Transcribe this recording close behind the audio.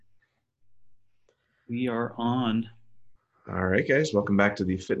We are on. All right, guys, welcome back to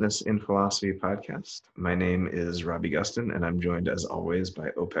the Fitness in Philosophy podcast. My name is Robbie Gustin, and I'm joined as always by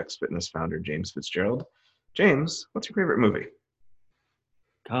OPEX Fitness founder James Fitzgerald. James, what's your favorite movie?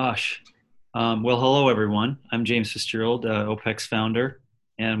 Gosh. Well, hello, everyone. I'm James Fitzgerald, OPEX founder,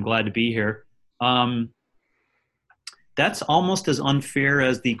 and I'm glad to be here. Um, that's almost as unfair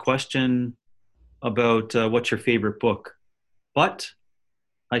as the question about what's your favorite book. But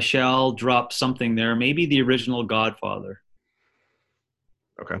I shall drop something there. Maybe the original Godfather.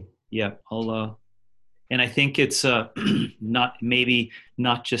 Okay, Yeah, and I think it's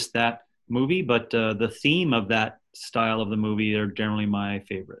not just that movie, but the theme of that style of the movie are generally my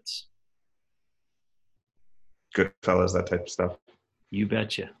favorites. Goodfellas, that type of stuff. You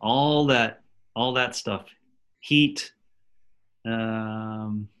betcha. All that stuff. Heat,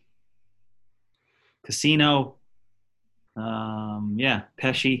 um, Casino, yeah,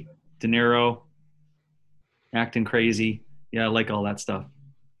 Pesci, De Niro, acting crazy. Yeah, I like all that stuff.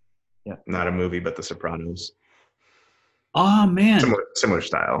 Yeah. Not a movie, but The Sopranos. Oh man. Similar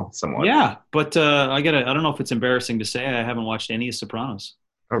style, somewhat. Yeah, but I don't know if it's embarrassing to say I haven't watched any of Sopranos.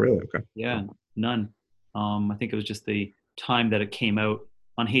 Oh, really? Okay. Yeah, none. I think it was just the time that it came out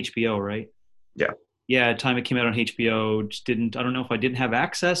on HBO, right? Yeah, Yeah, time it came out on HBO, just didn't. I don't know if I didn't have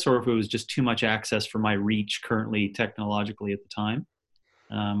access or if it was just too much access for my reach currently technologically at the time.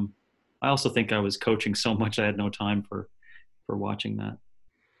 Um, I also think I was coaching so much I had no time for watching that.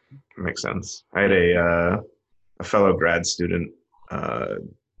 makes sense. I had Yeah. a fellow grad student uh,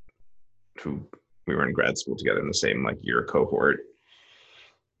 who we were in grad school together in the same year cohort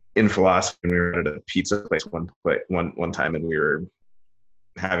in philosophy, and we were at a pizza place one time, and we were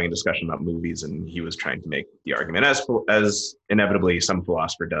having a discussion about movies, and he was trying to make the argument, as inevitably some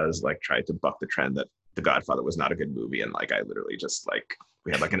philosopher does, tried to buck the trend that The Godfather was not a good movie, and I literally just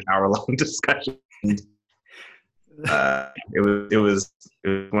we had an hour long discussion. It was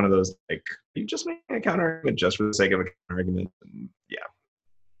one of those you just make a counter argument just for the sake of a counter argument, and yeah,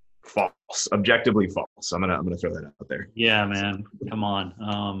 false, objectively false. I'm gonna throw that out there. Yeah, man, come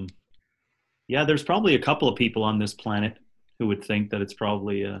on. Yeah, there's probably a couple of people on this planet who would think that it's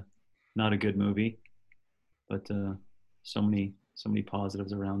probably not a good movie, but so many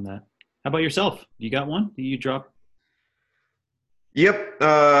positives around that. How about yourself? You got one? Do you drop? Yep.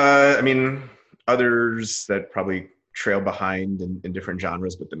 I mean, others that probably trail behind in different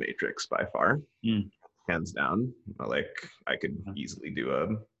genres, but The Matrix by far, Mm, hands down. I could easily do a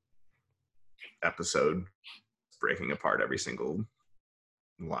episode breaking apart every single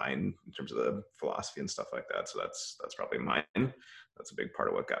line in terms of the philosophy and stuff like that. So that's probably mine. That's a big part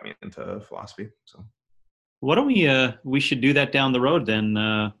of what got me into philosophy. So Why don't we should do that down the road then?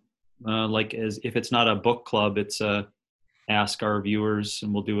 Like as if it's not a book club, it's ask our viewers,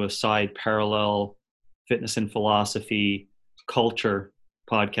 and we'll do a side parallel fitness and philosophy culture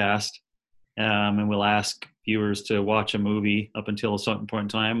podcast, and we'll ask viewers to watch a movie up until a certain point in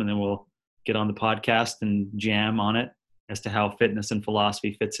time, and then we'll get on the podcast and jam on it as to how fitness and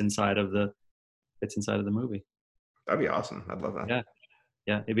philosophy fits inside of the movie. that'd be awesome. I'd love that. Yeah,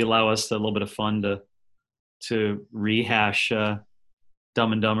 yeah, maybe allow us a little bit of fun to rehash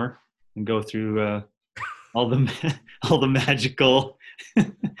Dumb and Dumber and go through all the all the magical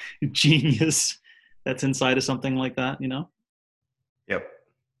genius that's inside of something like that. You know? Yep.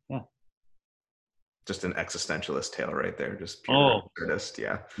 Yeah. Just an existentialist tale right there. Just Oh, pure artist.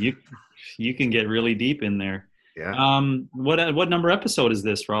 Yeah. you can get really deep in there. Yeah. What number episode is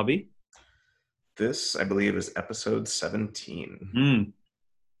this, Robbie? This, I believe, is episode 17.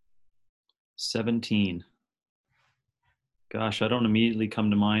 17. Gosh, I don't immediately come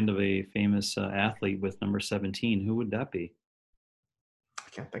to mind of a famous athlete with number 17. Who would that be? I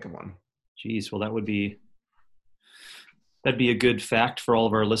can't think of one. Geez, well, that'd be a good fact for all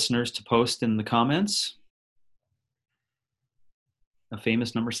of our listeners to post in the comments. A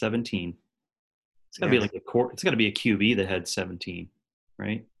famous number 17. It's got to be Yeah, like a court. It's got to be a QB that had 17,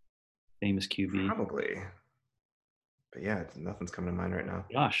 right? Famous QB. probably. But yeah, nothing's coming to mind right now.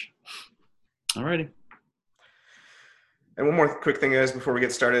 Gosh. All righty. And one more quick thing, guys, before we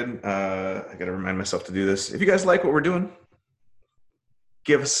get started. I got to remind myself to do this. If you guys like what we're doing,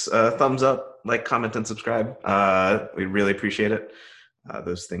 give us a thumbs up, comment, and subscribe. We really appreciate it.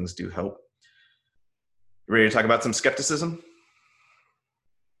 Those things do help. Ready to talk about some skepticism?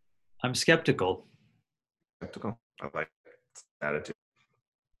 I'm skeptical. Skeptical. I like attitude.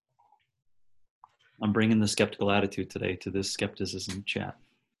 I'm bringing the skeptical attitude today to this skepticism chat.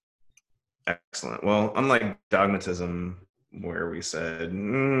 Excellent. Well, unlike dogmatism, where we said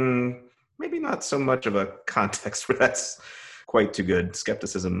maybe not so much of a context where that's quite too good,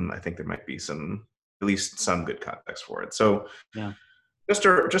 skepticism, I think there might be some at least some good context for it. So Yeah. just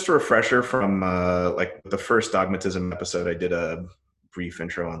a refresher from like the first dogmatism episode, I did a brief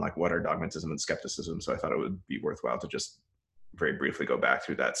intro on like what are dogmatism and skepticism. So I thought it would be worthwhile to just very briefly go back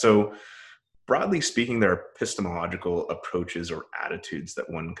through that. So broadly speaking, there are epistemological approaches or attitudes that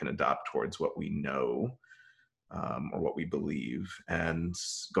one can adopt towards what we know, or what we believe. And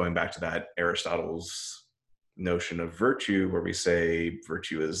going back to that Aristotle's notion of virtue, where we say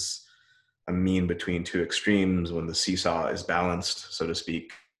virtue is a mean between two extremes when the seesaw is balanced, so to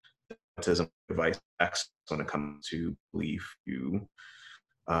speak. Dogmatism device X when it comes to belief. You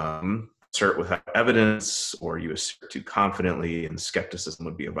assert without evidence, or you assert too confidently, and skepticism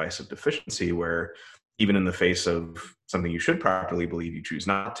would be a vice of deficiency, where even in the face of something you should properly believe, you choose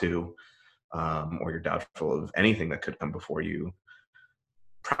not to, or you're doubtful of anything that could come before you.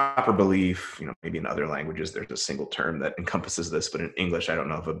 Proper belief, maybe in other languages there's a single term that encompasses this, but in English I don't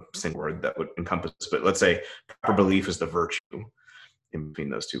know of a single word that would encompass this. But let's say proper belief is the virtue in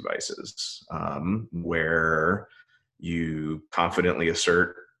between those two vices, where you confidently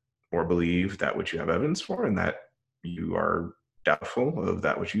assert or believe that which you have evidence for, and that you are doubtful of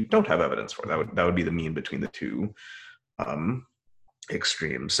that which you don't have evidence for. That would be the mean between the two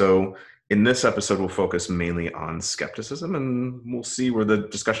extremes. So in this episode, we'll focus mainly on skepticism, and we'll see where the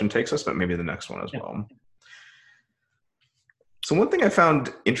discussion takes us, but maybe the next one as well. So one thing I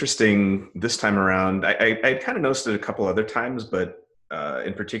found interesting this time around, I kind of noticed it a couple other times, but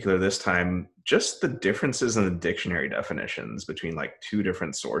in particular this time, just the differences in the dictionary definitions between like two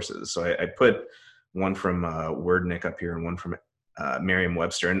different sources. So I put one from WordNick up here and one from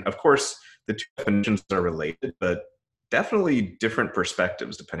Merriam-Webster. And of course, the two definitions are related, but definitely different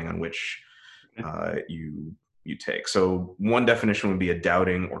perspectives depending on which you take. So one definition would be a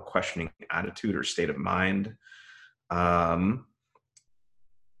doubting or questioning attitude or state of mind.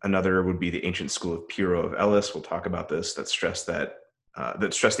 Another would be the ancient school of Pyrrho of Elis. We'll talk about this. That stressed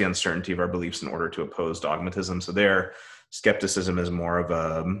the uncertainty of our beliefs in order to oppose dogmatism. So there, skepticism is more of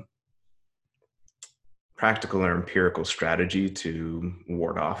a practical or empirical strategy to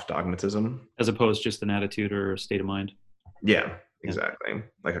ward off dogmatism, as opposed to just an attitude or a state of mind. Yeah, exactly. Yeah.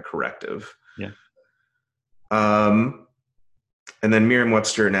 Like a corrective. Yeah. And then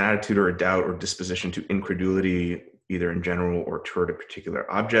Merriam-Webster, an attitude or a doubt or disposition to incredulity, either in general or toward a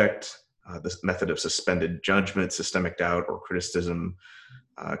particular object. This method of suspended judgment, systemic doubt, or criticism,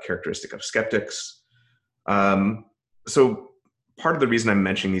 characteristic of skeptics. So part of the reason I'm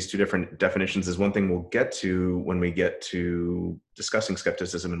mentioning these two different definitions is one thing we'll get to when we get to discussing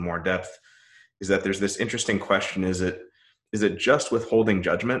skepticism in more depth, is that there's this interesting question: is it just withholding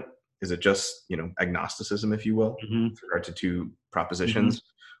judgment? Is it just agnosticism, if you will, with regard to two propositions,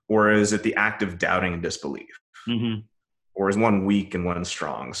 or is it the act of doubting and disbelief, or is one weak and one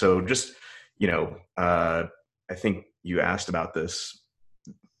strong? So just I think you asked about this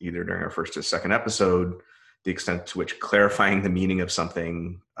either during our first or second episode, the extent to which clarifying the meaning of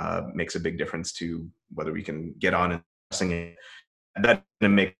something makes a big difference to whether we can get on and discussing it. That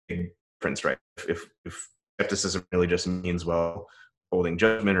doesn't make a big difference, right? If skepticism really just means, well, holding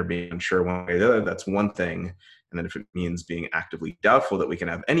judgment or being unsure one way or the other, that's one thing. And then if it means being actively doubtful that we can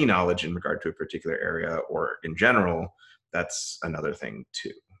have any knowledge in regard to a particular area or in general, that's another thing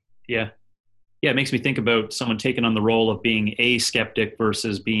too. Yeah. Yeah, it makes me think about someone taking on the role of being a skeptic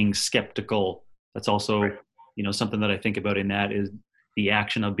versus being skeptical. That's also, right. Something that I think about in that is the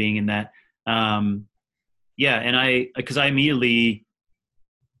action of being in that. Yeah, and because I immediately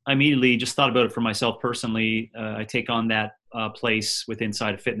just thought about it for myself personally. I take on that place with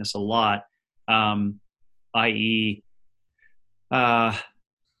Inside of Fitness a lot, i.e.,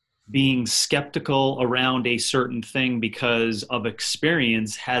 being skeptical around a certain thing because of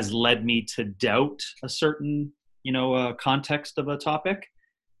experience has led me to doubt a certain, context of a topic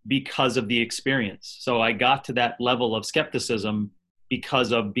because of the experience. So I got to that level of skepticism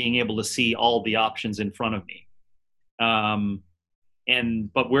because of being able to see all the options in front of me.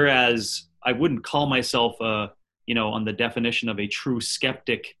 But whereas I wouldn't call myself on the definition of a true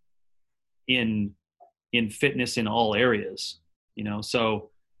skeptic in fitness in all areas, so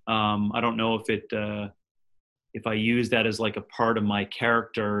I don't know if I use that as like a part of my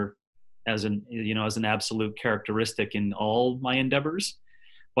character as an absolute characteristic in all my endeavors,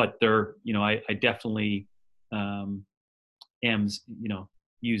 but I definitely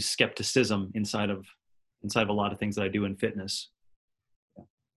use skepticism inside of a lot of things that I do in fitness.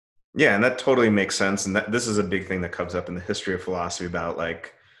 Yeah, and that totally makes sense. And this is a big thing that comes up in the history of philosophy about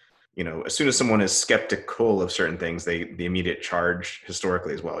as soon as someone is skeptical of certain things, the immediate charge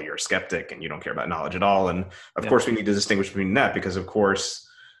historically is, well, you're a skeptic and you don't care about knowledge at all. And of course we need to distinguish between that because of course,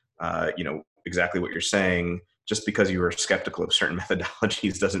 exactly what you're saying. Just because you are skeptical of certain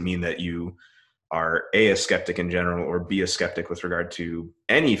methodologies doesn't mean that you are a skeptic in general, or B, a skeptic with regard to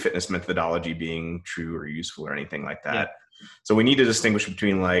any fitness methodology being true or useful or anything like that. Yeah. So we need to distinguish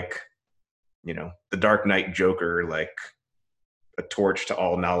between, like, the Dark Knight Joker, like a torch to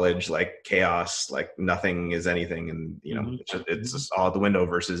all knowledge, like chaos, like nothing is anything, and it's just all out the window,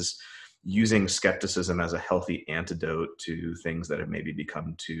 versus using skepticism as a healthy antidote to things that have maybe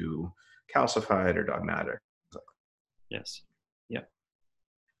become too calcified or dogmatic. Yes. Yep.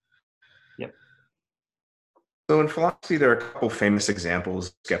 Yep. So in philosophy, there are a couple famous examples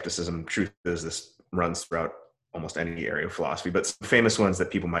of skepticism. Truth is, this runs throughout almost any area of philosophy, but some famous ones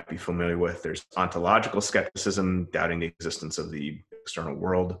that people might be familiar with. There's ontological skepticism, doubting the existence of the external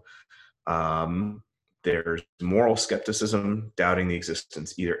world. There's moral skepticism, doubting the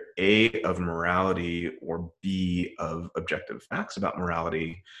existence either A, of morality, or B, of objective facts about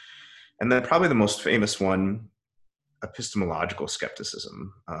morality. And then probably the most famous one, epistemological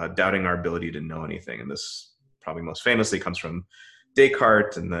skepticism, doubting our ability to know anything. And this probably most famously comes from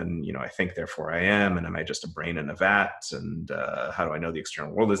Descartes, and then, I think, therefore I am, and am I just a brain in a vat? And how do I know the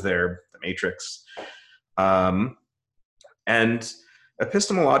external world is there? The Matrix. And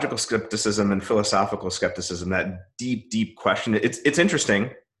epistemological skepticism and philosophical skepticism, that deep, deep question, it's interesting,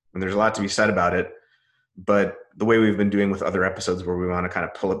 and there's a lot to be said about it. But the way we've been doing with other episodes, where we want to kind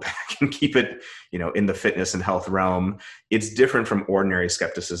of pull it back and keep it, in the fitness and health realm, it's different from ordinary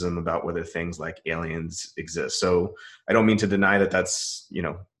skepticism about whether things like aliens exist. So I don't mean to deny that that's,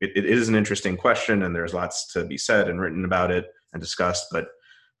 it is an interesting question, and there's lots to be said and written about it and discussed. But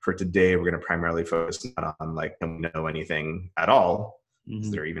for today, we're going to primarily focus not on, like, can we know anything at all?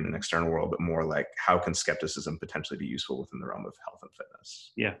 Is there even an external world? But more like, how can skepticism potentially be useful within the realm of health and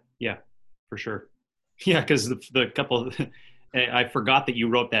fitness? Yeah, for sure. Yeah, because the couple, I forgot that you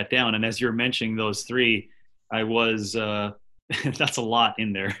wrote that down. And as you're mentioning those three, I was, that's a lot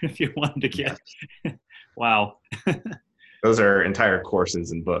in there if you wanted to get, wow. Those are entire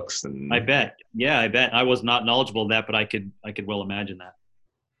courses and books. And I bet. Yeah, I bet. I was not knowledgeable of that, but I could well imagine that.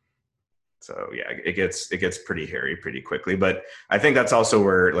 So yeah, it gets pretty hairy pretty quickly. But I think that's also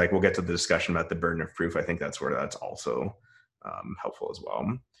where, like, we'll get to the discussion about the burden of proof. I think that's where that's also helpful as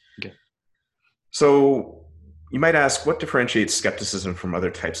well. Okay. So you might ask, what differentiates skepticism from other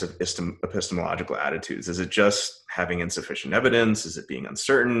types of epistemological attitudes? Is it just having insufficient evidence? Is it being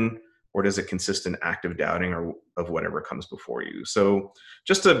uncertain? Or does it consist in active doubting or of whatever comes before you? So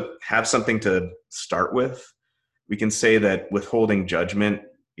just to have something to start with, we can say that withholding judgment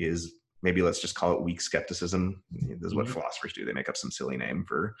is, maybe let's just call it weak skepticism. This is what philosophers do. They make up some silly name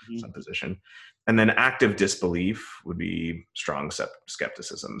for some position. And then active disbelief would be strong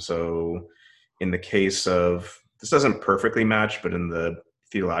skepticism. So in the case of, this doesn't perfectly match, but in the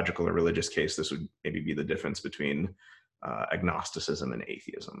theological or religious case, this would maybe be the difference between agnosticism and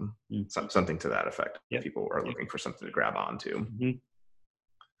atheism, something to that effect. Yep. People are looking for something to grab onto.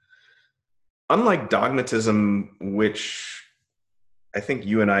 Unlike dogmatism, which I think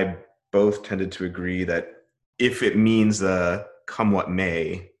you and I both tended to agree that if it means the come what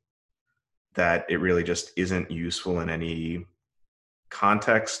may, that it really just isn't useful in any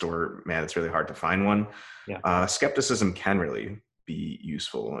context, or, man, it's really hard to find one. Skepticism can really be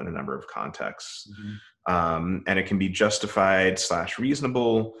useful in a number of contexts. And it can be justified /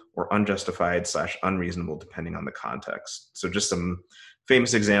 reasonable, or unjustified / unreasonable, depending on the context. So just some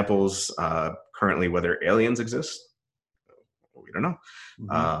famous examples currently, whether aliens exist, we don't know.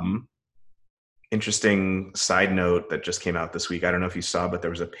 Interesting side note that just came out this week. I don't know if you saw, but there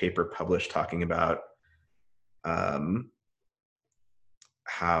was a paper published talking about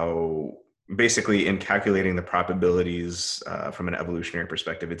how basically in calculating the probabilities from an evolutionary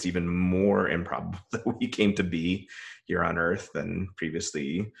perspective, it's even more improbable that we came to be here on Earth than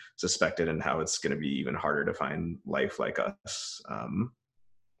previously suspected, and how it's going to be even harder to find life like us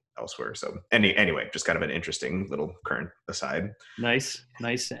elsewhere. So anyway, just kind of an interesting little current aside. Nice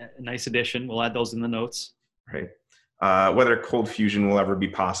addition. We'll add those in the notes. Right. Whether cold fusion will ever be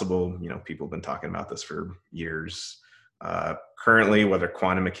possible, people have been talking about this for years. Currently, whether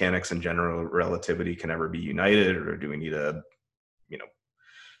quantum mechanics and general relativity can ever be united, or do we need to,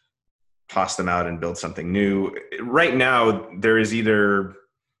 toss them out and build something new? Right now, there is either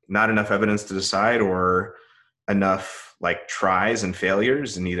not enough evidence to decide, or enough tries and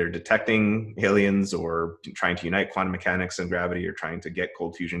failures in either detecting aliens or trying to unite quantum mechanics and gravity, or trying to get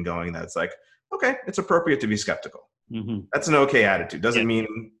cold fusion going. That's okay, it's appropriate to be skeptical. That's an okay attitude. Doesn't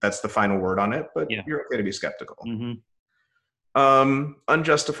mean that's the final word on it, but you're okay to be skeptical.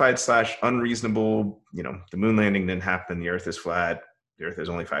 Unjustified / unreasonable, the moon landing didn't happen, the Earth is flat. the Earth is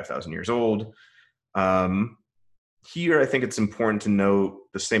only 5,000 years old. Here, I think it's important to note,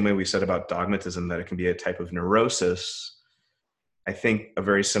 the same way we said about dogmatism, that it can be a type of neurosis. I think a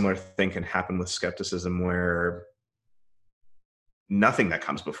very similar thing can happen with skepticism, where nothing that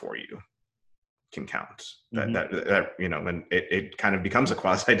comes before you can count. Mm-hmm. That and it kind of becomes a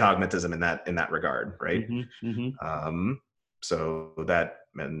quasi dogmatism in that regard, right? Mm-hmm. Mm-hmm. So that,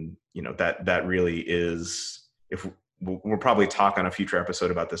 and that really is, if we'll probably talk on a future episode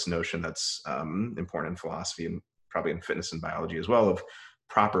about this notion that's important in philosophy and probably in fitness and biology as well, of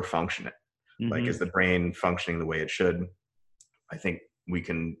proper functioning. Mm-hmm. Like, is the brain functioning the way it should? I think we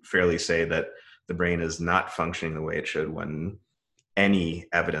can fairly say that the brain is not functioning the way it should when any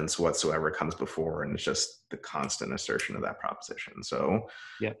evidence whatsoever comes before, and it's just the constant assertion of that proposition. So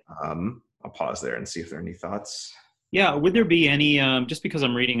Yeah. I'll pause there and see if there are any thoughts. Yeah, would there be any, just because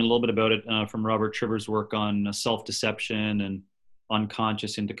I'm reading a little bit about it from Robert Trivers' work on self-deception and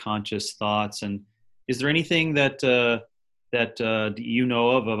unconscious into conscious thoughts, and is there anything that you know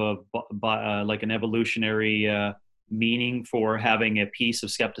of like an evolutionary meaning for having a piece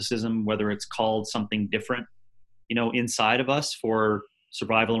of skepticism, whether it's called something different, inside of us for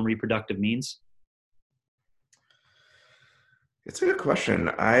survival and reproductive means? It's a good question.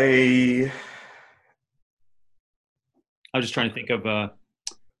 I was just trying to think of,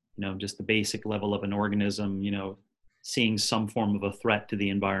 just the basic level of an organism, seeing some form of a threat to the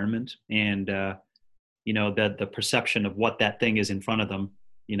environment, and, that the perception of what that thing is in front of them,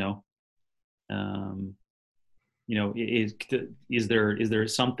 is there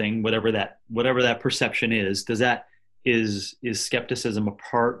something, whatever that perception is, is skepticism a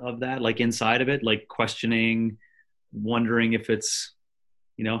part of that, like inside of it, like questioning, wondering if it's,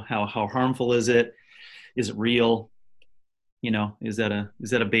 how harmful is it real? Is that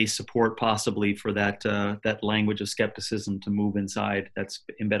a base support possibly for that language of skepticism to move inside, that's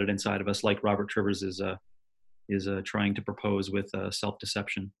embedded inside of us, like Robert Trivers is trying to propose with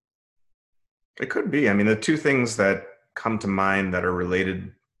self-deception? It could be. I mean, the two things that come to mind that are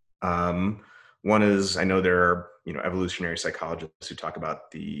related, one is, I know there are evolutionary psychologists who talk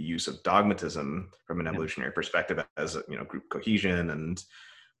about the use of dogmatism from an evolutionary perspective as group cohesion and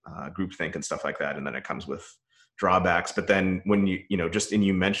groupthink and stuff like that, and then it comes with drawbacks. But then when just in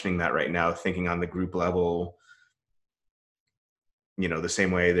you mentioning that right now, thinking on the group level, the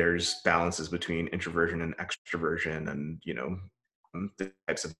same way there's balances between introversion and extroversion, and the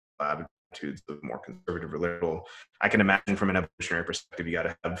types of attitudes of more conservative or liberal, I can imagine from an evolutionary perspective, you got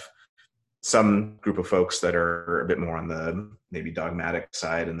to have some group of folks that are a bit more on the maybe dogmatic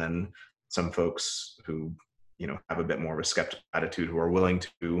side, and then some folks who have a bit more of a skeptical attitude, who are willing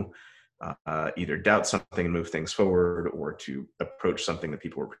to either doubt something and move things forward, or to approach something that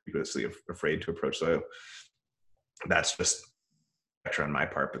people were previously afraid to approach. So that's just on my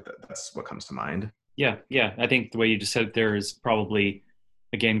part, but that's what comes to mind. Yeah. I think the way you just said it there is probably,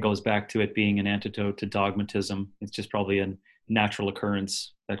 again, goes back to it being an antidote to dogmatism. It's just probably a natural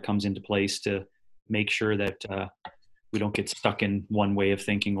occurrence that comes into place to make sure that we don't get stuck in one way of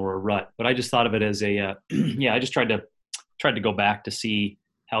thinking or a rut. But I just thought of it as I just tried to go back to see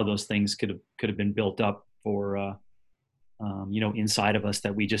how those things could have been built up for inside of us,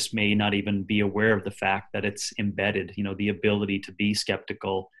 that we just may not even be aware of the fact that it's embedded, the ability to be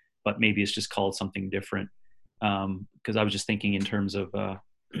skeptical, but maybe it's just called something different. Because I was just thinking in terms of, I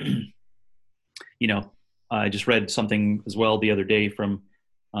just read something as well the other day from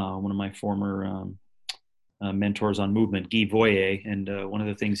one of my former mentors on movement, Guy Voyer, and one of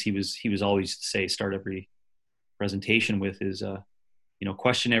the things he was always start every presentation with is,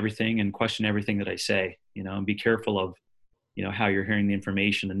 question everything that I say, and be careful of, how you're hearing the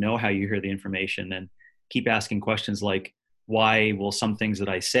information, and know how you hear the information, and keep asking questions like, why will some things that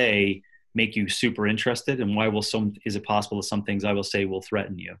I say make you super interested, and why will is it possible that some things I will say will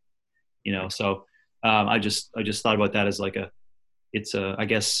threaten you? So I just thought about that as like I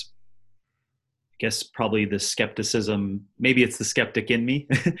guess probably the skepticism, maybe it's the skeptic in me,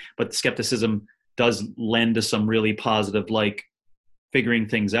 but the skepticism does lend to some really positive, like figuring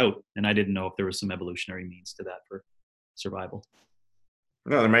things out. And I didn't know if there was some evolutionary means to that for survival.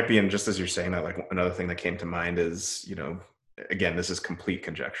 No, there might be. And just as you're saying that, like, another thing that came to mind is, again, this is complete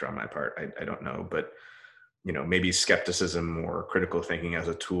conjecture on my part. I don't know, but maybe skepticism or critical thinking as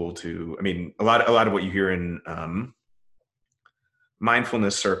a tool to, I mean, a lot of what you hear in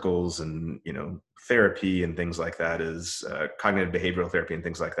mindfulness circles and, therapy and things like that is cognitive behavioral therapy and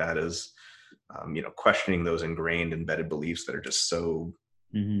things like that is, questioning those ingrained, embedded beliefs that are just so,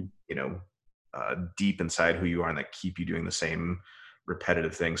 deep inside who you are, and that keep you doing the same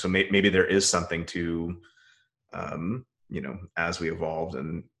repetitive thing. So maybe there is something to, as we evolved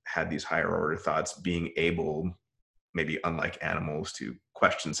and had these higher order thoughts, being able, maybe unlike animals, to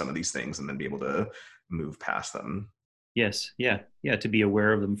question some of these things and then be able to move past them. Yes, yeah, to be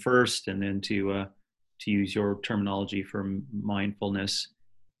aware of them first, and then to use your terminology for mindfulness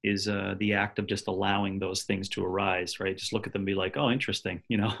is the act of just allowing those things to arise, right? Just look at them, and be like, oh, interesting,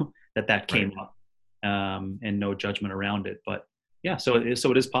 that Right. came up, and no judgment around it. But yeah, so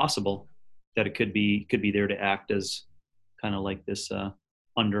it is possible that it could be there to act as kind of like this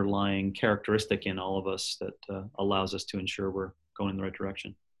underlying characteristic in all of us that allows us to ensure we're going in the right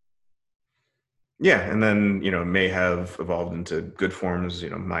direction. Yeah, and then may have evolved into good forms,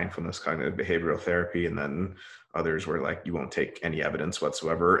 mindfulness, cognitive behavioral therapy, and then others where like you won't take any evidence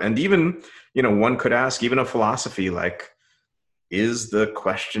whatsoever. And even one could ask, even a philosophy like, is the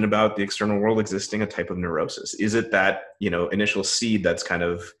question about the external world existing a type of neurosis? Is it that initial seed that's kind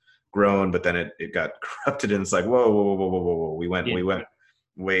of grown, but then it got corrupted, and it's like, whoa, whoa, whoa, whoa, whoa, whoa, Yeah, we went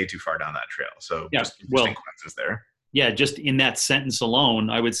way too far down that trail. So yeah. just interesting Well, questions there. yeah, just in that sentence alone,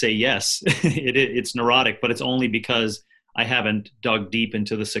 I would say yes, it's neurotic, but it's only because I haven't dug deep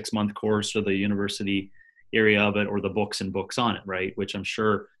into the 6 month course or the university area of it or the books and books on it, right? Which I'm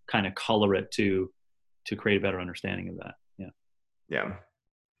sure kind of color it to create a better understanding of that. Yeah. Yeah.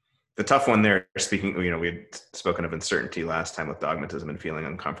 The tough one there, speaking, we had spoken of uncertainty last time with dogmatism and feeling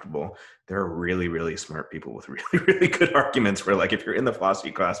uncomfortable. There are really, really smart people with really, really good arguments where, like, if you're in the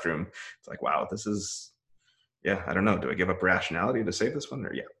philosophy classroom, it's like, wow, this is, yeah, I don't know. Do I give up rationality to save this one?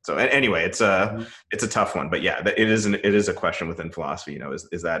 Or yeah. So anyway, Mhm. it's a tough one, but yeah, it is a question within philosophy,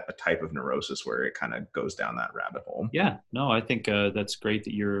 is that a type of neurosis where it kind of goes down that rabbit hole? Yeah, no, I think that's great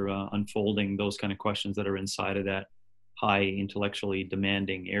that you're unfolding those kind of questions that are inside of that high intellectually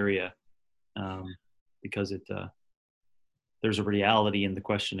demanding area, um, because there's a reality in the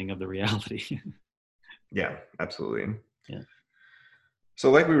questioning of the reality. Yeah, absolutely. Yeah.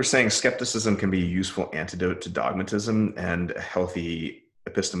 So, like we were saying, skepticism can be a useful antidote to dogmatism and a healthy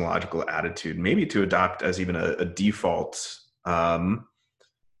epistemological attitude, maybe to adopt as even a default.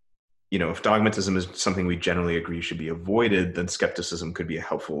 If dogmatism is something we generally agree should be avoided, then skepticism could be a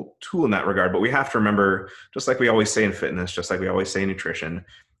helpful tool in that regard. But we have to remember, just like we always say in fitness, just like we always say in nutrition,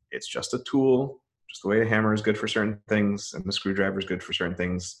 it's just a tool. Just the way a hammer is good for certain things and the screwdriver is good for certain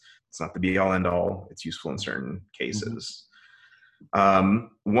things. It's not the be all end all. It's useful in certain Hmm. cases.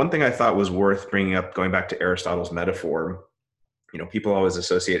 One thing I thought was worth bringing up, going back to Aristotle's metaphor, people always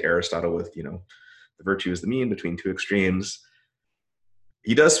associate Aristotle with, the virtue is the mean between two extremes.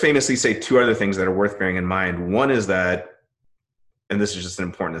 He does famously say two other things that are worth bearing in mind. One is that, and this is just an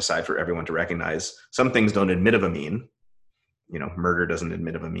important aside for everyone to recognize, some things don't admit of a mean. Murder doesn't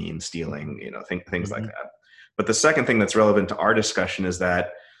admit of a mean, stealing, things like Hmm. that. But the second thing that's relevant to our discussion is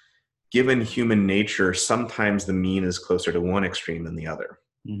that given human nature, sometimes the mean is closer to one extreme than the other.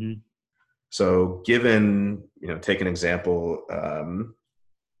 Hmm. So, given, take an example,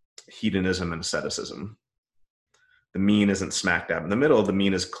 hedonism and asceticism. The mean isn't smack dab in the middle. The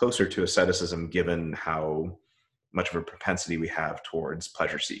mean is closer to asceticism, given how much of a propensity we have towards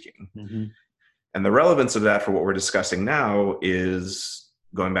pleasure seeking. Hmm. And the relevance of that for what we're discussing now is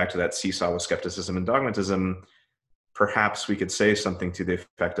going back to that seesaw with skepticism and dogmatism. Perhaps we could say something to the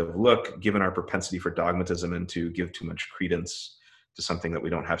effect of, look, given our propensity for dogmatism and to give too much credence to something that we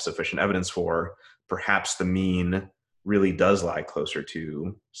don't have sufficient evidence for, perhaps the mean really does lie closer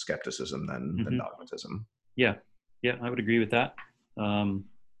to skepticism than Hmm. dogmatism. Yeah, yeah, I would agree with that. Um,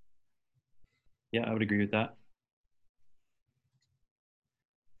 yeah, I would agree with that.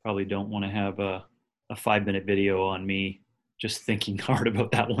 Probably don't want to have a 5 minute video on me just thinking hard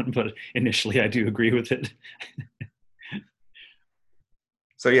about that one, but initially I do agree with it.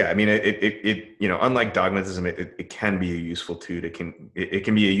 So yeah, I mean, unlike dogmatism, it can be a useful tool. It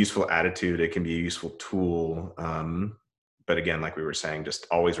can be a useful attitude. It can be a useful tool. But again, like we were saying, just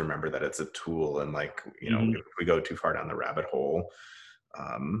always remember that it's a tool, and like Hmm. if we go too far down the rabbit hole,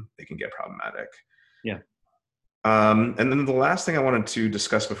 it can get problematic. Yeah. And then the last thing I wanted to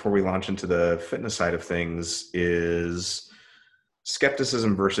discuss before we launch into the fitness side of things is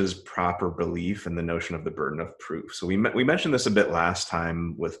skepticism versus proper belief and the notion of the burden of proof. So we mentioned this a bit last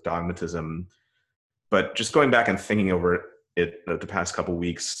time with dogmatism, but just going back and thinking over it the past couple of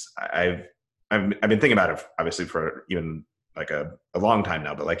weeks, I've been thinking about it obviously for even like a long time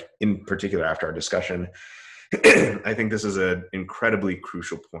now, but like in particular after our discussion, I think this is an incredibly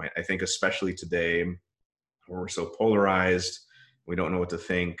crucial point. I think especially today where we're so polarized, we don't know what to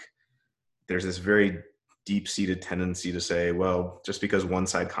think. There's this very deep-seated tendency to say, well, just because one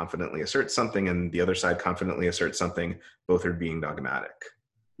side confidently asserts something and the other side confidently asserts something, both are being dogmatic.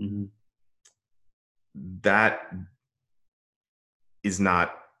 Hmm. That is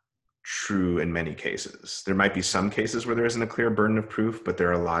not true in many cases. There might be some cases where there isn't a clear burden of proof, but there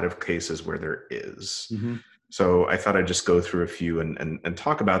are a lot of cases where there is. Mm-hmm. So I thought I'd just go through a few and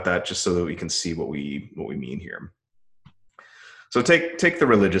talk about that, just so that we can see what we mean here. So take the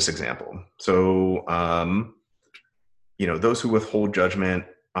religious example. So those who withhold judgment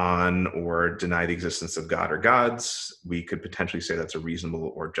on or deny the existence of God or gods, we could potentially say that's a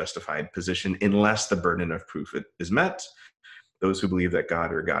reasonable or justified position unless the burden of proof is met. Those who believe that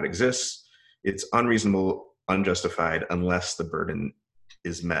God or God exists, it's unreasonable, unjustified unless the burden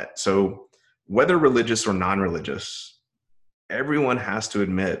is met. So whether religious or non-religious, everyone has to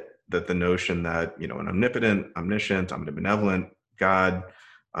admit that the notion that, an omnipotent, omniscient, omnibenevolent God,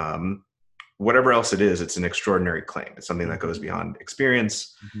 whatever else it is, it's an extraordinary claim. It's something that goes beyond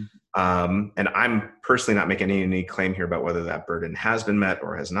experience. Mm-hmm. And I'm personally not making any claim here about whether that burden has been met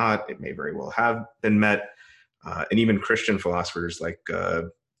or has not. It may very well have been met. And even Christian philosophers like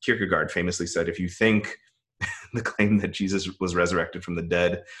Kierkegaard famously said, if you think the claim that Jesus was resurrected from the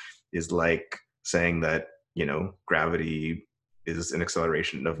dead is like saying that, gravity is an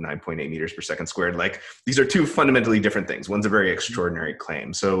acceleration of 9.8 meters per second squared. Like, these are two fundamentally different things. One's a very extraordinary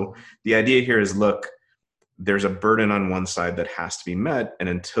claim. So the idea here is, look, there's a burden on one side that has to be met. And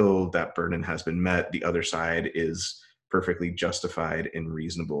until that burden has been met, the other side is perfectly justified and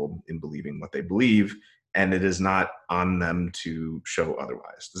reasonable in believing what they believe. And it is not on them to show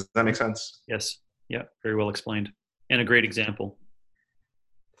otherwise. Does that make sense? Yes. Yeah. Very well explained. And a great example.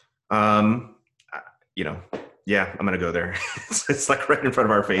 Yeah, I'm going to go there. It's like right in front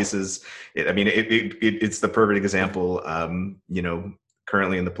of our faces. It's the perfect example.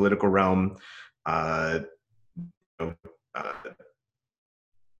 Currently in the political realm,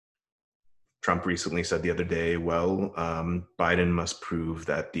 Trump recently said the other day, well, Biden must prove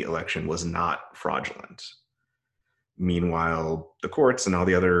that the election was not fraudulent. Meanwhile, the courts and all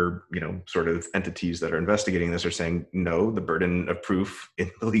the other, sort of entities that are investigating this are saying, no, the burden of proof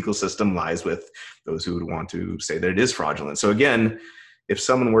in the legal system lies with those who would want to say that it is fraudulent. So again, if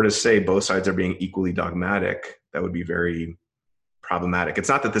someone were to say both sides are being equally dogmatic, that would be very problematic. It's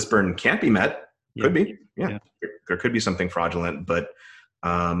not that this burden can't be met. Could be. Yeah. There could be something fraudulent, but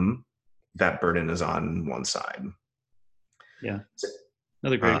that burden is on one side. Yeah.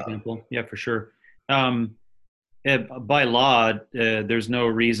 Another great example. Yeah, for sure. By law, there's no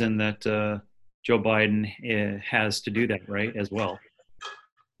reason that Joe Biden has to do that, right? As well,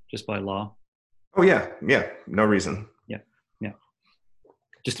 just by law. Oh yeah, no reason. Yeah.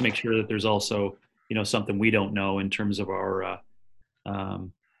 Just to make sure that there's also, something we don't know in terms of our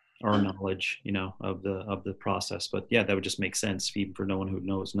knowledge, of the process. But yeah, that would just make sense, even for no one who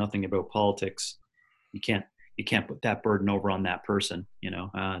knows nothing about politics. You can't put that burden over on that person,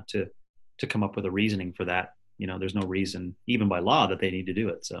 to come up with a reasoning for that. There's no reason, even by law, that they need to do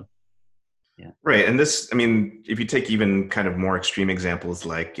it. So, yeah. Right. And this, if you take even kind of more extreme examples,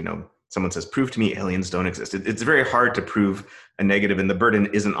 like, someone says, prove to me aliens don't exist. It's very hard to prove a negative, and the burden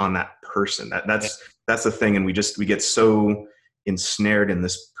isn't on that person. That's the thing. And we get so ensnared in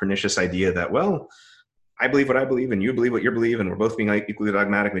this pernicious idea that, well, I believe what I believe and you believe what you believe, and we're both being equally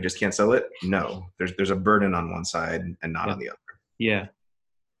dogmatic. We just can't sell it. No, there's a burden on one side and not on the other. Yeah.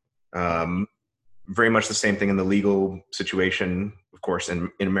 Very much the same thing in the legal situation, of course, in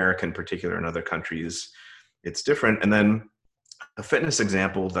America in particular. In other countries, it's different. And then a fitness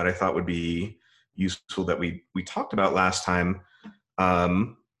example that I thought would be useful that we talked about last time,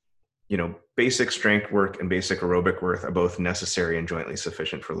 basic strength work and basic aerobic work are both necessary and jointly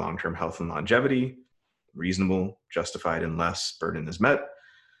sufficient for long-term health and longevity, reasonable, justified, unless burden is met.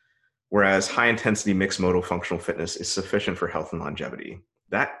 Whereas high-intensity mixed modal functional fitness is sufficient for health and longevity.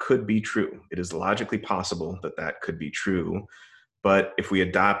 That could be true. It is logically possible that could be true. But if we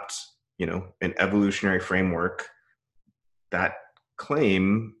adopt, an evolutionary framework, that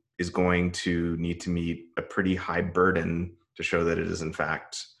claim is going to need to meet a pretty high burden to show that it is in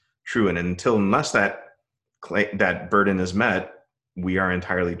fact true. And unless that burden is met, we are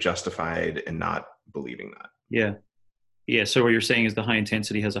entirely justified in not believing that. Yeah. Yeah. So what you're saying is the high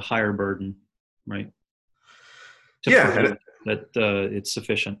intensity has a higher burden, right? That it's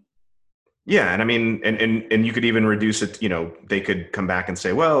sufficient. Yeah. And and you could even reduce it, they could come back and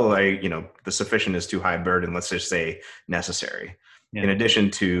say, well, the sufficient is too high a burden. Let's just say necessary. Yeah. In addition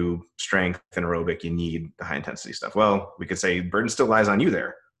to strength and aerobic, you need the high intensity stuff. Well, we could say burden still lies on you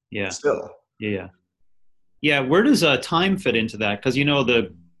there. Yeah. Still. Yeah. Yeah. Where does time fit into that? Because,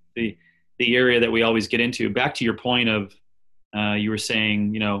 the area that we always get into, back to your point of, you were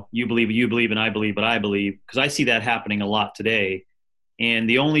saying, you believe, and I believe what I believe, because I see that happening a lot today. And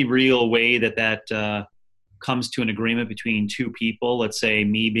the only real way that comes to an agreement between two people, let's say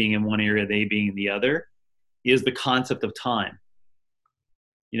me being in one area, they being in the other, is the concept of time.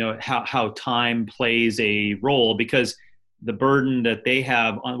 How time plays a role, because the burden that they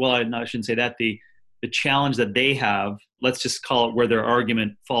have on, well, I shouldn't say that, the challenge that they have, let's just call it where their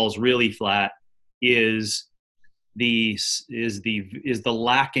argument falls really flat, is the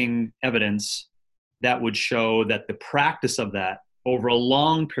lacking evidence that would show that the practice of that over a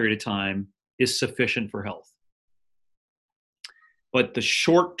long period of time is sufficient for health. But the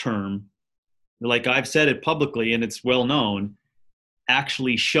short term, like I've said it publicly and it's well known,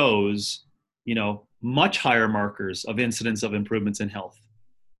 actually shows, much higher markers of incidence of improvements in health,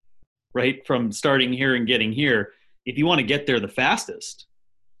 right? From starting here and getting here. If you want to get there the fastest,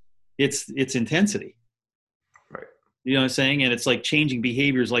 it's intensity. Right. You know what I'm saying? And it's like changing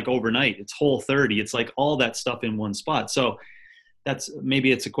behaviors like overnight. It's Whole30. It's like all that stuff in one spot. So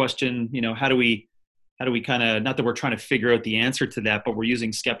maybe it's a question, how do we kind of, not that we're trying to figure out the answer to that, but we're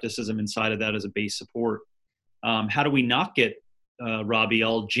using skepticism inside of that as a base support. How do we not get, Robbie,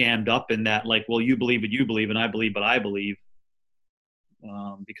 all jammed up in that, like, well, you believe what you believe and I believe what I believe,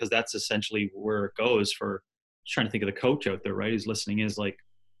 because that's essentially where it goes for, just trying to think of the coach out there, right, who's listening, is like,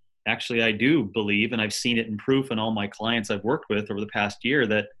 actually, I do believe, and I've seen it in proof in all my clients I've worked with over the past year,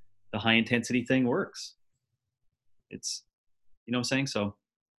 that the high intensity thing works. It's, you know what I'm saying? So.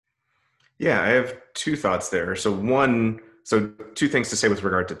 Yeah, I have two thoughts there. So two things to say with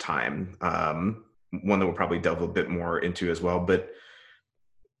regard to time. One that we'll probably delve a bit more into as well, but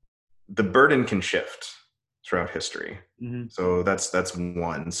the burden can shift throughout history. Mm-hmm. So that's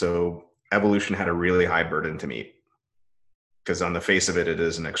one. So evolution had a really high burden to meet, because on the face of it, it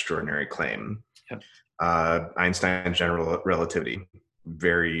is an extraordinary claim. Yep. Einstein's general relativity,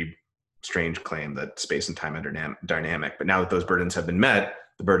 very strange claim that space and time are dynamic. But now that those burdens have been met,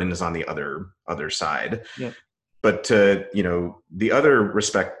 the burden is on the other side. Yep. But the other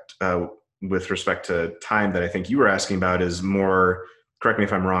respect, with respect to time, that I think you were asking about is more, correct me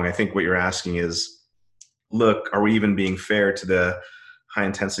if I'm wrong, I think what you're asking is, look, are we even being fair to the high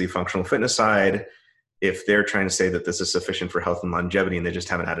intensity functional fitness side if they're trying to say that this is sufficient for health and longevity and they just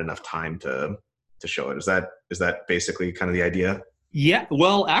haven't had enough time to show it? Is that basically kind of the idea? Yeah,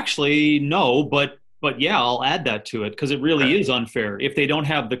 well, actually, no, but yeah, I'll add that to it, because it really is unfair if they don't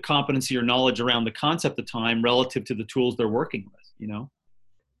have the competency or knowledge around the concept of time relative to the tools they're working with,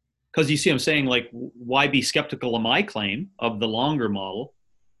 Because you see, I'm saying, like, why be skeptical of my claim of the longer model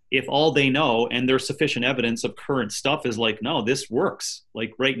if all they know and there's sufficient evidence of current stuff is like, no, this works,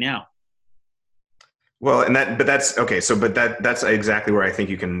 like right now. Well, that's okay. So, that's exactly where I think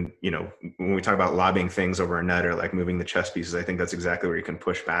you can, when we talk about lobbing things over a net or like moving the chess pieces, I think that's exactly where you can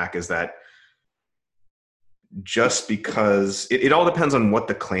push back, is that just because it all depends on what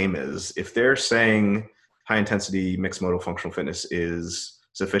the claim is. If they're saying high intensity mixed modal functional fitness is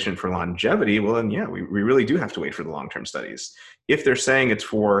sufficient for longevity, well, then yeah, we really do have to wait for the long-term studies. If they're saying it's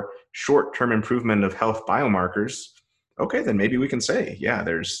for short-term improvement of health biomarkers, okay, then maybe we can say, yeah,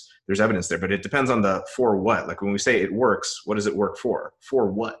 there's evidence there, but it depends on the for what. Like when we say it works, what does it work for?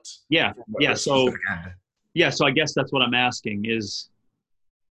 For what? Yeah. Yeah. So I guess that's what I'm asking is,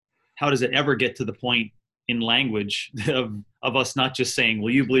 how does it ever get to the point in language of us not just saying,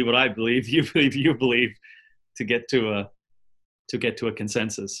 well, you believe what I believe, you believe, to get to a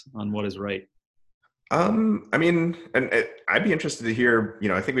consensus on what is right? I mean, I'd be interested to hear,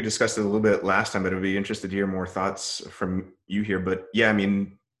 I think we discussed it a little bit last time, but I'd be interested to hear more thoughts from you here. But yeah, I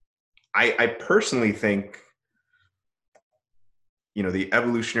mean, I personally think, the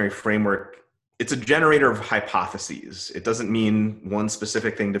evolutionary framework, it's a generator of hypotheses. It doesn't mean one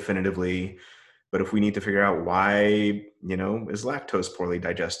specific thing definitively, but if we need to figure out why, is lactose poorly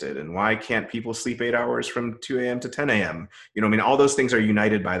digested, and why can't people sleep 8 hours from 2 a.m. to 10 a.m.? All those things are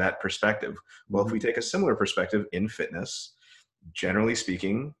united by that perspective. Well, if we take a similar perspective in fitness, generally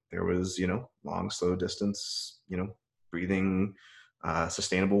speaking, there was, long, slow distance, breathing,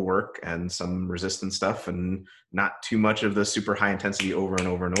 sustainable work, and some resistance stuff, and not too much of the super high intensity over and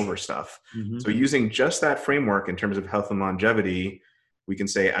over and over stuff. Mm-hmm. So using just that framework in terms of health and longevity, we can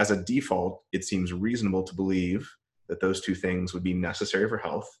say as a default, it seems reasonable to believe that those two things would be necessary for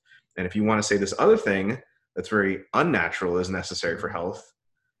health. And if you want to say this other thing that's very unnatural is necessary for health,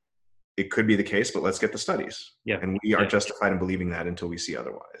 it could be the case, but let's get the studies. Yeah. And we are justified in believing that until we see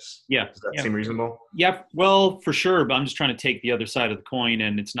otherwise. Yeah. Does that seem reasonable? Yeah, well, for sure. But I'm just trying to take the other side of the coin,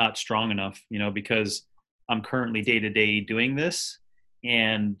 and it's not strong enough, because I'm currently day-to-day doing this.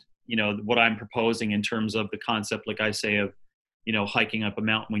 And, what I'm proposing in terms of the concept, like I say, of, hiking up a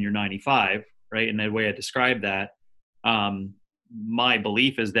mountain when you're 95, right? And the way I describe that, my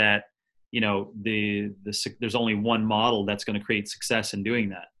belief is that there's only one model that's going to create success in doing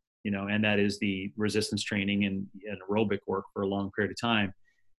that, and that is the resistance training and aerobic work for a long period of time.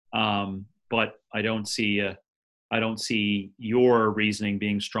 But I don't see your reasoning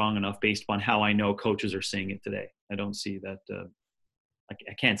being strong enough based upon how I know coaches are seeing it today. I don't see that.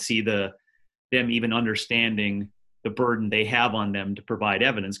 I can't see them even understanding the burden they have on them to provide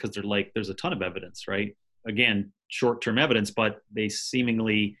evidence, because they're like, there's a ton of evidence, right? Again, short-term evidence, but they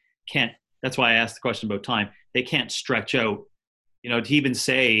seemingly can't. That's why I asked the question about time. They can't stretch out, to even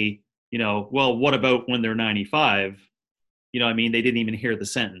say, well, what about when they're 95? I mean, they didn't even hear the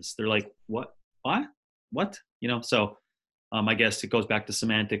sentence. They're like, what? So I guess it goes back to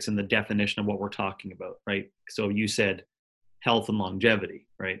semantics and the definition of what we're talking about, right? So you said health and longevity,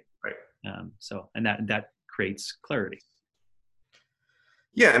 right? Right. And that creates clarity.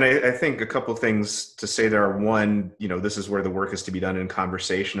 Yeah, and I think a couple things to say there are. One, this is where the work is to be done in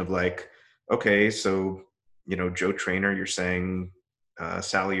conversation of like, okay, so, Joe Trainer, you're saying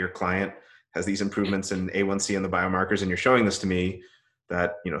Sally, your client, has these improvements in A1C and the biomarkers, and you're showing this to me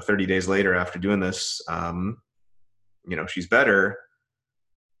that, 30 days later after doing this, she's better.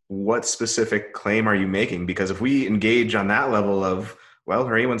 What specific claim are you making? Because if we engage on that level of, well,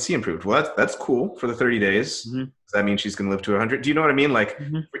 her A1C improved, well, that's cool for the 30 days. Mm-hmm. Does that mean she's going to live to 100? Do you know what I mean? Like,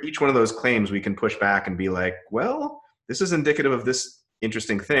 mm-hmm. For each one of those claims, we can push back and be like, well, this is indicative of this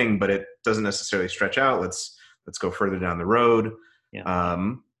interesting thing, but it doesn't necessarily stretch out. Let's go further down the road. Yeah.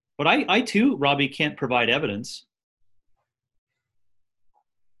 But I too, Robbie, can't provide evidence.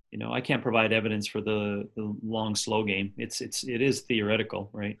 I can't provide evidence for the long, slow game. It is theoretical,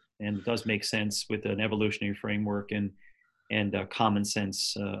 right? And it does make sense with an evolutionary framework and common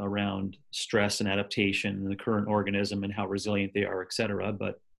sense around stress and adaptation and the current organism and how resilient they are, et cetera.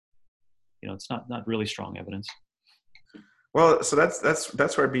 But, it's not really strong evidence. Well, so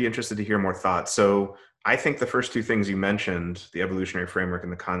that's where I'd be interested to hear more thoughts. So I think the first two things you mentioned, the evolutionary framework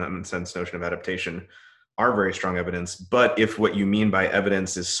and the common sense notion of adaptation, are very strong evidence. But if what you mean by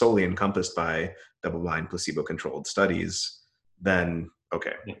evidence is solely encompassed by double-blind, placebo-controlled studies, then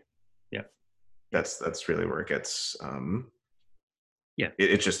okay. Yeah. That's really where it gets. Yeah.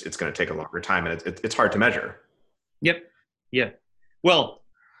 It's going to take a longer time, and it's hard to measure. Yep. Yeah. Well,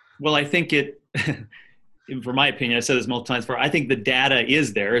 I think it. For my opinion, I said this multiple times before, I think the data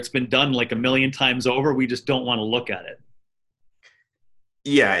is there. It's been done like a million times over. We just don't want to look at it.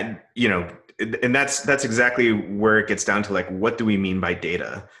 Yeah, and that's exactly where it gets down to, like, what do we mean by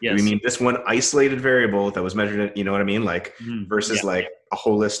data? Yes. Do we mean this one isolated variable that was measured, you know what I mean? Like, versus like a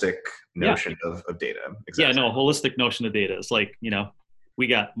holistic notion of data. Exactly. Yeah, no, a holistic notion of data. It's like, we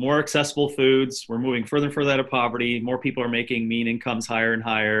got more accessible foods. We're moving further and further out of poverty. More people are making mean incomes higher and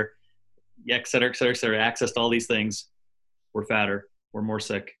higher. Yeah, et cetera, et cetera, et cetera. Access to all these things. We're fatter. We're more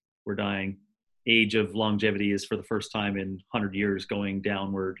sick. We're dying. Age of longevity is for the first time in 100 years going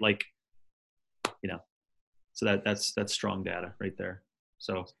downward. Like, so that's strong data right there.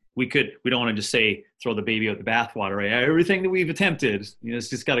 So we don't want to just say, throw the baby out the bathwater, right? Everything that we've attempted, it's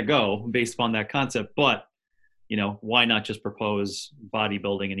just got to go based upon that concept. But, why not just propose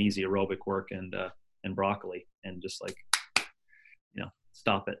bodybuilding and easy aerobic work and broccoli and just like,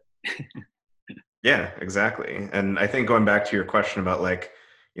 stop it. Yeah, exactly. And I think going back to your question about like,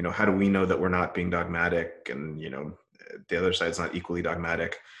 how do we know that we're not being dogmatic and, the other side's not equally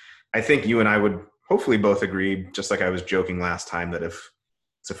dogmatic? I think you and I would hopefully both agree, just like I was joking last time, that if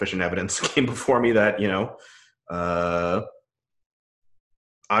sufficient evidence came before me that,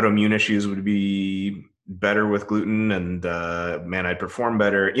 autoimmune issues would be better with gluten and, man, I'd perform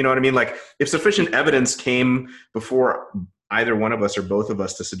better. You know what I mean? Like, if sufficient evidence came before either one of us or both of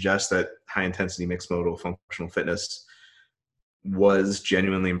us to suggest that high intensity mixed modal functional fitness was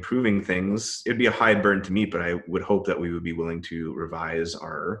genuinely improving things, it'd be a high burden to meet, but I would hope that we would be willing to revise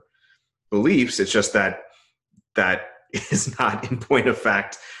our beliefs. It's just that is not, in point of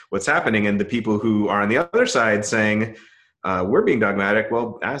fact, what's happening. And the people who are on the other side saying, we're being dogmatic,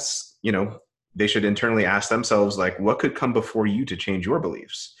 well, they should internally ask themselves, like, what could come before you to change your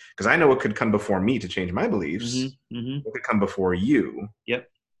beliefs? Because I know what could come before me to change my beliefs. Mm-hmm. Mm-hmm. What could come before you? Yep.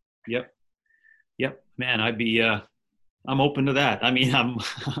 Man, I'm open to that. I mean,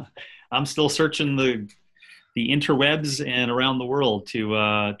 I'm still searching the interwebs and around the world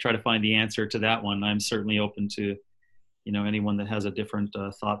to try to find the answer to that one. I'm certainly open to, anyone that has a different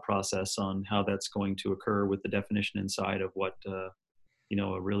thought process on how that's going to occur with the definition inside of what, a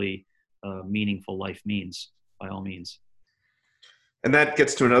really meaningful life means, by all means. And that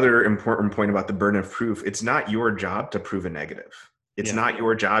gets to another important point about the burden of proof. It's not your job to prove a negative. It's not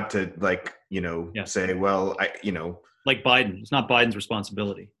your job to say, well, like Biden. It's not Biden's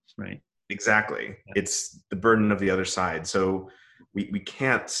responsibility, right? Exactly. Yeah. It's the burden of the other side. So we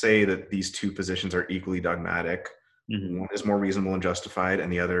can't say that these two positions are equally dogmatic. Hmm. One is more reasonable and justified,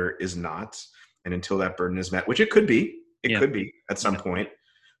 and the other is not. And until that burden is met, which it Yeah. could be at some Yeah. point.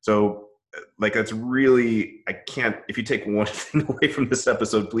 So, like, that's really, I can't, if you take one thing away from this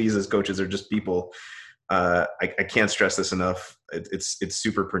episode, please, as coaches or just people, I can't stress this enough. It's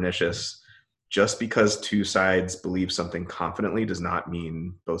super pernicious. Just because two sides believe something confidently does not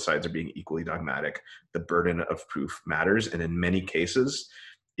mean both sides are being equally dogmatic. The burden of proof matters, and in many cases,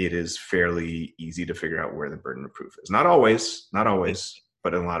 it is fairly easy to figure out where the burden of proof is. Not always,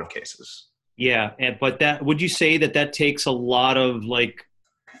 but in a lot of cases. Yeah. But that, would you say that that takes a lot of like,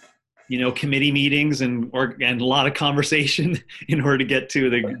 committee meetings and a lot of conversation in order to get to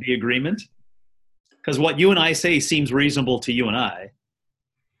the agreement? Because what you and I say seems reasonable to you and I.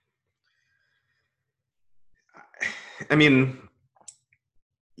 I mean,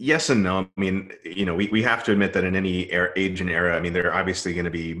 yes and no. I mean, we have to admit that in any age and era, I mean, there are obviously going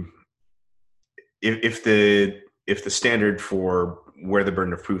to be, if the standard for where the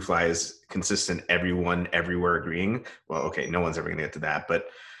burden of proof lies consistent, everyone everywhere agreeing, well, okay, no one's ever going to get to that. But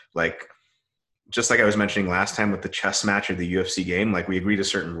like, just like I was mentioning last time with the chess match or the UFC game, like we agreed to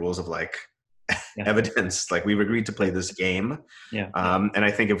certain rules of like Yeah. evidence, like we've agreed to play this game. Yeah. And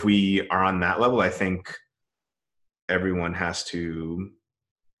I think if we are on that level, I think everyone has to,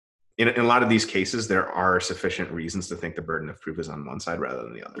 in a lot of these cases, there are sufficient reasons to think the burden of proof is on one side rather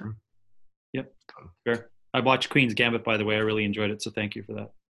than the other. Yep. Fair. I watched Queen's Gambit, by the way. I really enjoyed it, so thank you for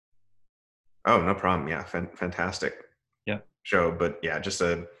that. Oh, no problem. Yeah, fantastic Yeah. show. But yeah, just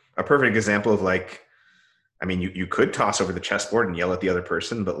a perfect example of like, I mean, you could toss over the chessboard and yell at the other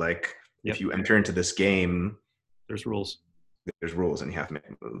person, but like, Yep. if you enter into this game, There's rules. there's rules and you have to make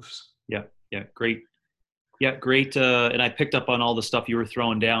moves. Yeah. Yeah. Great. Yeah. Great. And I picked up on all the stuff you were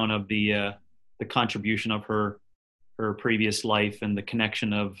throwing down of the contribution of her previous life and the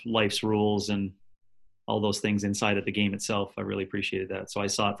connection of life's rules and all those things inside of the game itself. I really appreciated that. So I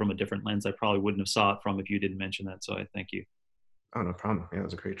saw it from a different lens I probably wouldn't have saw it from if you didn't mention that. So I thank you. Oh, no problem. Yeah, it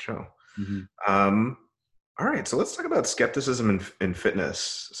was a great show. Mm-hmm. All right, so let's talk about skepticism in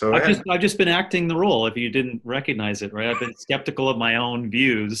fitness. So I've just been acting the role. If you didn't recognize it, right? I've been skeptical of my own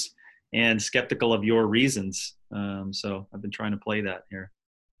views and skeptical of your reasons. So I've been trying to play that here.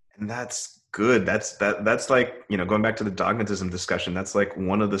 and that's good. That's like, going back to the dogmatism discussion, that's like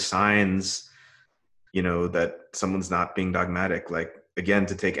one of the signs, that someone's not being dogmatic. Like, again,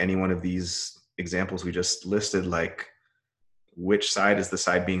 to take any one of these examples we just listed, like, which side is the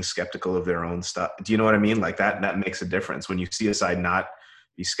side being skeptical of their own stuff? Do you know what I mean? Like that makes a difference when you see a side not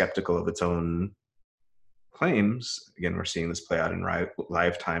be skeptical of its own claims. Again, we're seeing this play out in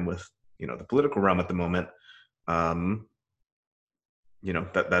live time with, the political realm at the moment. That's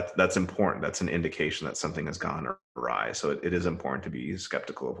important. That's an indication that something has gone awry. So it is important to be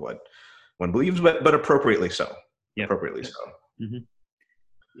skeptical of what one believes, but appropriately so. Yep. Appropriately so.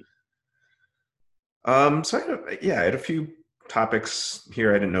 Mm-hmm. So I had a few topics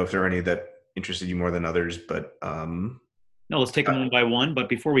here. I didn't know if there were any that interested you more than others, but no, let's take them one by one. But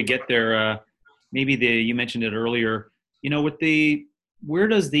before we get there, maybe you mentioned it earlier. Where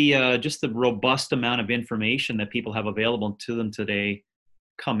does the just the robust amount of information that people have available to them today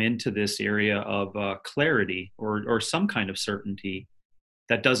come into this area of clarity or some kind of certainty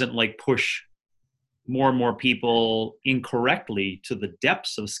that doesn't like push more and more people incorrectly to the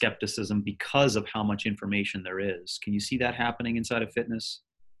depths of skepticism because of how much information there is? Can you see that happening inside of fitness?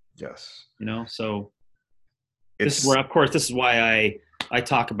 Yes. So this is where, of course, this is why I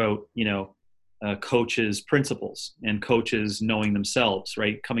talk about, coaches' principles and coaches knowing themselves,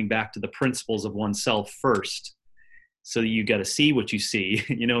 right? Coming back to the principles of oneself first. So you got to see what you see,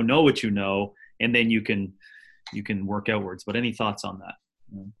 know what you know, and then you can work outwards. But any thoughts on that?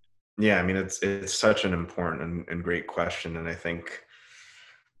 Yeah, I mean, it's such an important and great question, and I think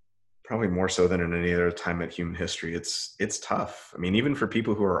probably more so than in any other time in human history, it's tough. I mean, even for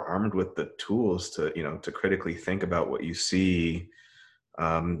people who are armed with the tools to to critically think about what you see.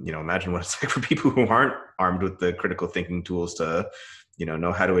 Imagine what it's like for people who aren't armed with the critical thinking tools to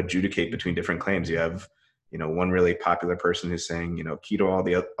know how to adjudicate between different claims. You have one really popular person who's saying,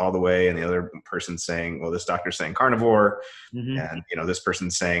 keto all the way, and the other person saying, well, this doctor's saying carnivore, and this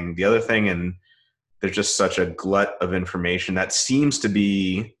person's saying the other thing, and there's just such a glut of information that seems to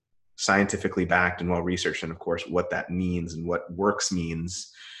be scientifically backed and well researched, and of course, what that means and what works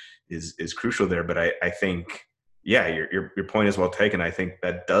means is crucial there. But I think, yeah, your point is well taken. I think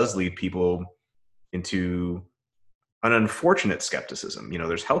that does lead people into an unfortunate skepticism. You know,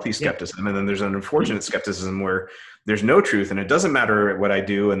 there's healthy Yeah. skepticism, and then there's an unfortunate skepticism where there's no truth and it doesn't matter what I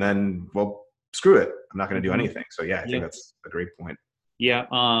do. And then, well, screw it. I'm not going to do Mhm. anything. So yeah, I think Yeah. that's a great point. Yeah.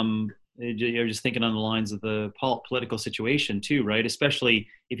 You're just thinking on the lines of the political situation too, right? Especially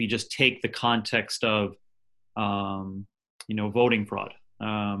if you just take the context of, voting fraud.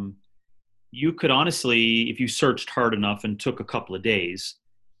 You could honestly, if you searched hard enough and took a couple of days,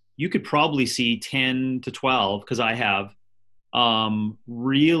 you could probably see 10 to 12, because I have,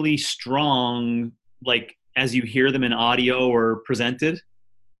 really strong, like as you hear them in audio or presented,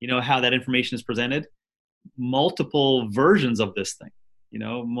 how that information is presented, multiple versions of this thing,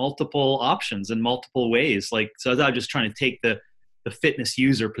 multiple options in multiple ways. Like, so I was just trying to take the fitness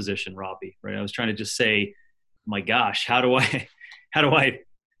user position, Robbie, right? I was trying to just say, my gosh, how do I, how do I,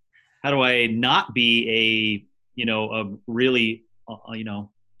 how do I not be a really,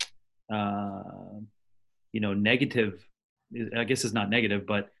 negative, I guess it's not negative,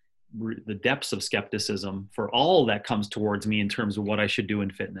 but the depths of skepticism for all that comes towards me in terms of what I should do in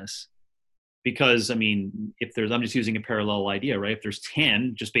fitness. Because I mean, I'm just using a parallel idea, right? If there's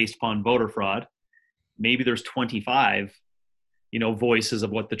 10 just based upon voter fraud, maybe there's 25, voices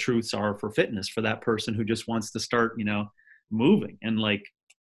of what the truths are for fitness for that person who just wants to start, moving and like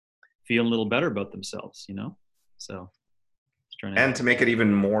feeling a little better about themselves, So just trying to. And to make it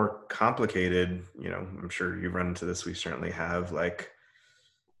even more complicated, I'm sure you've run into this. We certainly have, like,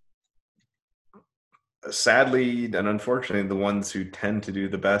 sadly and unfortunately, the ones who tend to do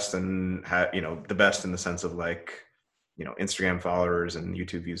the best and have, the best in the sense of like, Instagram followers and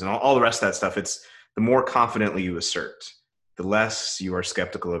YouTube views and all the rest of that stuff. It's the more confidently you assert, the less you are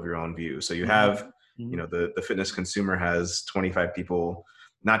skeptical of your own view. So you have, Mhm. the fitness consumer has 25 people,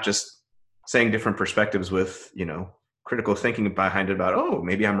 not just saying different perspectives with, critical thinking behind it about, oh,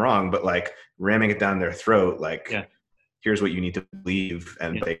 maybe I'm wrong, but like ramming it down their throat. Like, Yeah. here's what you need to believe.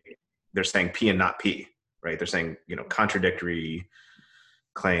 And Yeah. they're saying P and not P, right? They're saying, contradictory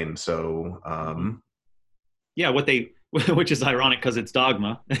claims. So, Mhm. Yeah. Which is ironic because it's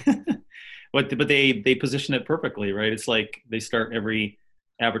dogma, but they position it perfectly, right? It's like they start every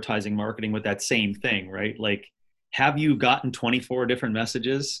advertising marketing with that same thing, right? Like, have you gotten 24 different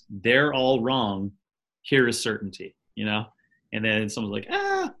messages? They're all wrong. Here is certainty, and then someone's like,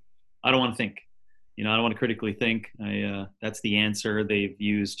 I don't want to think, I don't want to critically think. That's the answer. They've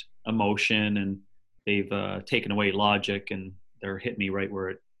used emotion and they've taken away logic, and they're hitting me right where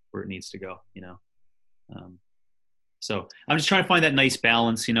it needs to go, Um, so I'm just trying to find that nice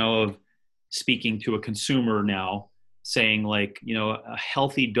balance, of speaking to a consumer now, saying like, a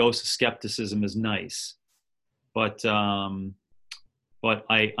healthy dose of skepticism is nice, but I'm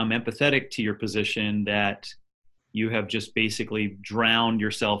empathetic to your position that you have just basically drowned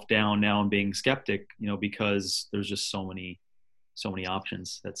yourself down now in being skeptic, because there's just so many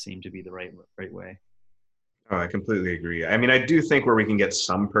options that seem to be the right way. Oh, I completely agree. I mean, I do think where we can get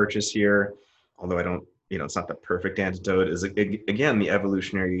some purchase here, although I don't, it's not the perfect antidote, is again the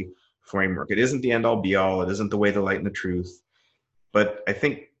evolutionary framework. It isn't the end all be all. It isn't the way, the light, and the truth. But I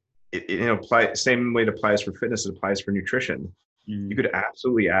think same way it applies for fitness, it applies for nutrition. You Mm. could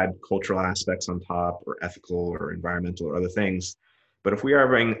absolutely add cultural aspects on top, or ethical, or environmental, or other things. But if we are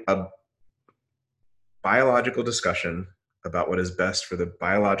having a biological discussion about what is best for the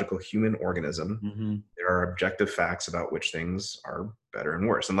biological human organism, Hmm. there are objective facts about which things are better and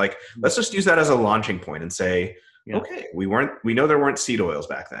worse. And like, Hmm. let's just use that as a launching point and say, Yeah. okay, we know there weren't seed oils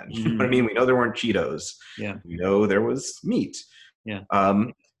back then. You know what I Hmm. mean? We know there weren't Cheetos. Yeah. We know there was meat. Yeah.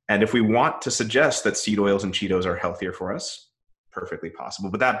 Um, and if we want to suggest that seed oils and Cheetos are healthier for us, perfectly possible,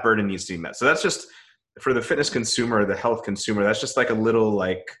 but that burden needs to be met. So that's just for the fitness consumer, the health consumer, that's just like a little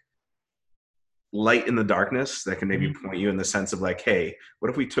like light in the darkness that can maybe Hmm. point you in the sense of like, hey, what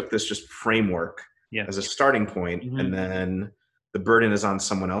if we took this just framework Yeah. as a starting point, Hmm. and then the burden is on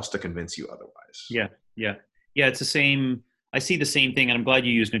someone else to convince you otherwise? Yeah. Yeah. Yeah. It's the same. I see the same thing, and I'm glad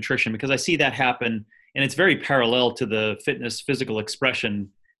you use nutrition because I see that happen, and it's very parallel to the fitness physical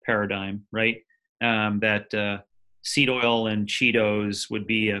expression paradigm, right? That seed oil and Cheetos would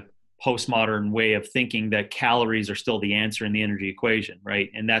be a postmodern way of thinking that calories are still the answer in the energy equation, right?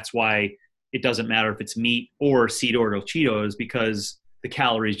 And that's why it doesn't matter if it's meat or seed oil or Cheetos because the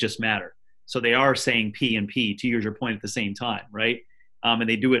calories just matter. So they are saying P and P to use your point at the same time, right? And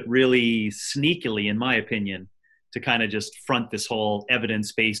they do it really sneakily, in my opinion, to kind of just front this whole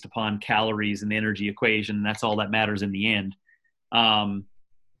evidence based upon calories and the energy equation. And that's all that matters in the end. Um,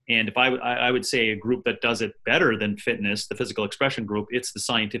 and if I would say a group that does it better than fitness, the physical expression group, it's the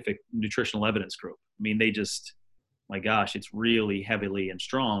scientific nutritional evidence group. I mean, they just, my gosh, it's really heavily and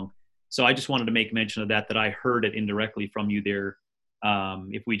strong So I just wanted to make mention of that, that I heard it indirectly from you there.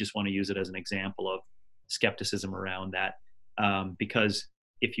 If we just want to use it as an example of skepticism around that, because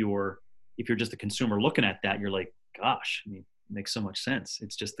if you're just a consumer looking at that, you're like, gosh, I mean, it makes so much sense.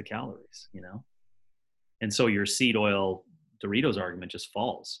 It's just the calories, you know? And so your seed oil Doritos argument just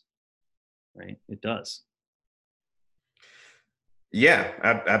falls, right? It does. Yeah,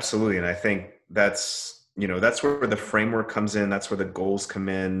 absolutely. And I think that's where the framework comes in. That's where the goals come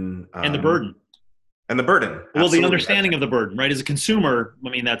in. And the burden. And the burden. Well, Absolutely. the understanding of the burden, right? As a consumer, I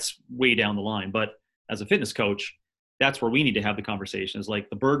mean, that's way down the line. But as a fitness coach, that's where we need to have the conversation. Is like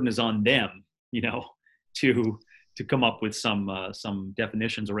the burden is on them, you know, to come up with some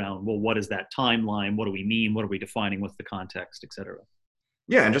definitions around, well, what is that timeline? What do we mean? What are we defining? What's the context, et cetera?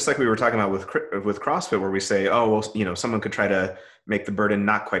 Yeah, and just like we were talking about with CrossFit, where we say, oh, well, you know, someone could try to make the burden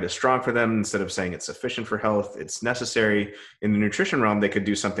not quite as strong for them. Instead of saying it's sufficient for health, it's necessary. In the nutrition realm, they could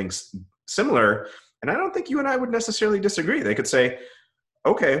do something similar. And I don't think you and I would necessarily disagree. They could say,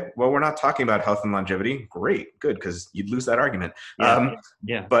 okay, well, we're not talking about health and longevity. Great, good, because you'd lose that argument.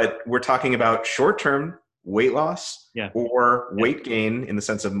 Yeah. But we're talking about short-term weight loss, or weight gain in the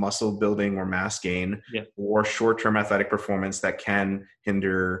sense of muscle building or mass gain, or short-term athletic performance that can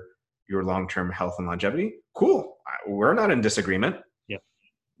hinder your long-term health and longevity. Cool. We're not in disagreement.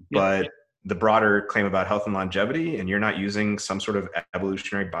 But the broader claim about health and longevity, and you're not using some sort of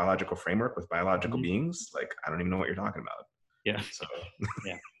evolutionary biological framework with biological beings, like, I don't even know what you're talking about. Yeah. So.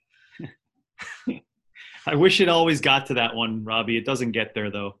 Yeah. I wish it always got to that one, Robbie. It doesn't get there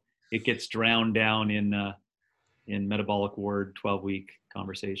though. It gets drowned down in metabolic ward 12-week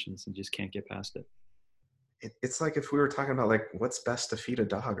conversations and just can't get past it. It's like if we were talking about like what's best to feed a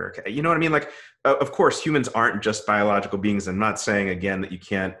dog, or you know what I mean? Like, of course, humans aren't just biological beings. I'm not saying again that you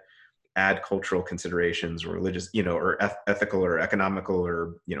can't add cultural considerations or religious, you know, or ethical or economical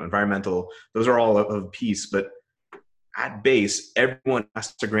or, you know, environmental. Those are all of piece, but at base, everyone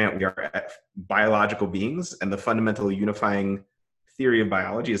has to grant we are biological beings, and the fundamental unifying theory of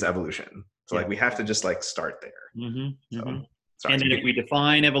biology is evolution. So like we have to just like start there. And then if we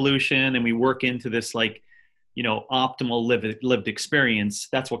define evolution and we work into this like, you know, optimal lived experience,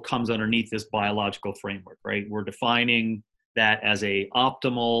 that's what comes underneath this biological framework, right? We're defining that as a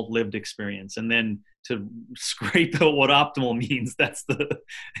optimal lived experience. And then to scrape out what optimal means, that's the,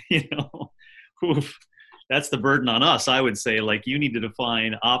 you know, that's the burden on us. I would say, like, you need to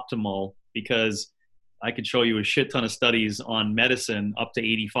define optimal, because I could show you a shit ton of studies on medicine up to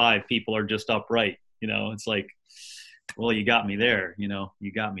 85 people are just upright. You know, it's like, well, you got me there, you know,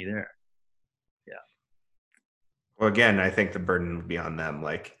 you got me there. Yeah. Well, again, I think the burden would be on them.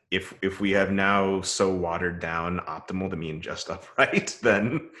 Like if we have now so watered down optimal to mean just upright,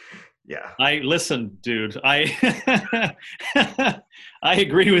 then yeah. Listen, dude, I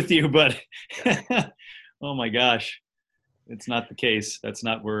agree with you, but oh my gosh, it's not the case. That's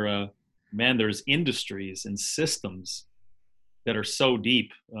not where, man, there's industries and systems that are so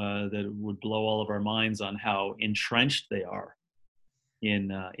deep that would blow all of our minds on how entrenched they are in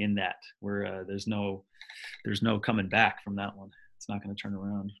that, where there's no coming back from that one. It's not going to turn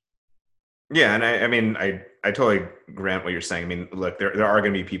around. Yeah, and I mean, I totally grant what you're saying. I mean, look, there are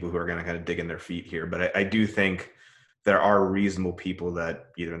going to be people who are going to kind of dig in their feet here, but I do think there are reasonable people that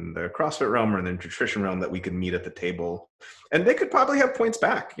either in the CrossFit realm or in the nutrition realm that we could meet at the table, and they could probably have points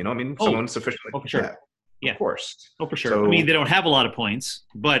back. You know, I mean, someone sufficiently. Oh, for sure. Yeah, of course. Oh, for sure. So, I mean, they don't have a lot of points,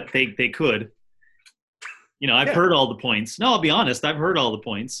 but they could. You know, I've heard all the points. No, I'll be honest. I've heard all the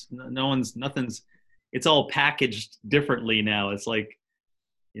points. Nothing's. It's all packaged differently now. It's like,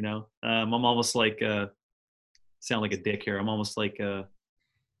 you know, I'm almost like sound like a dick here. I'm almost like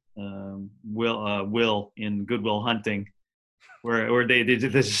Will in Good Will Hunting, where they did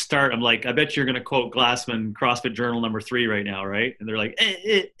this start. I'm like, I bet you're going to quote Glassman CrossFit Journal number 3 right now, right? And they're like, And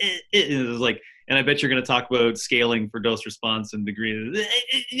it was like, and I bet you're going to talk about scaling for dose response and degree.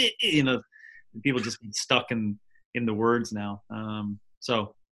 You know, people just get stuck in the words now.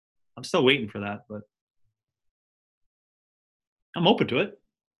 So I'm still waiting for that, but I'm open to it.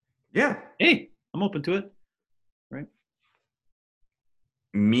 Yeah. Hey, I'm open to it. Right.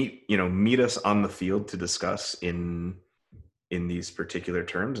 Meet us on the field to discuss in these particular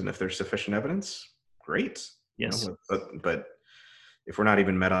terms. And if there's sufficient evidence, great. Yes. You know, but if we're not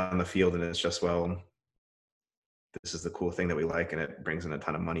even met on the field and it's just, well, this is the cool thing that we like and it brings in a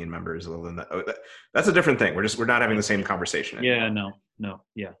ton of money and members, well, then that's a different thing. We're not having the same conversation anymore. No.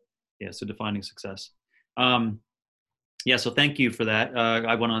 Yeah. So defining success. Yeah. So thank you for that.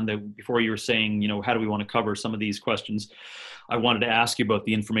 I went on before you were saying, you know, how do we want to cover some of these questions? I wanted to ask you about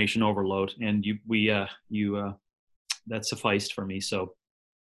the information overload, and that sufficed for me. So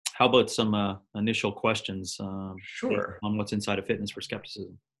how about some initial questions based Sure. on what's inside of fitness for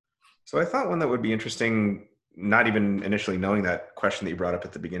skepticism? So I thought one that would be interesting, not even initially knowing that question that you brought up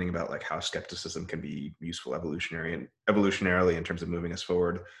at the beginning about like how skepticism can be useful evolutionarily in terms of moving us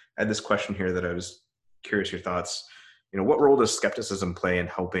forward. I had this question here that I was curious your thoughts. What role does skepticism play in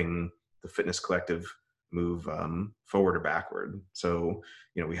helping the fitness collective move forward or backward? So,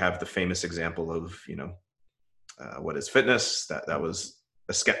 we have the famous example of, what is fitness? That was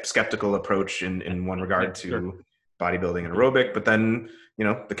a skeptical approach in one regard Yeah, sure. to bodybuilding and aerobic, but then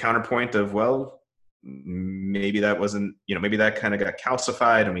the counterpoint of, well, maybe that wasn't, maybe that kind of got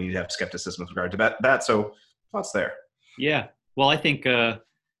calcified and we need to have skepticism with regard to that. So thoughts there? Yeah. Well, I think,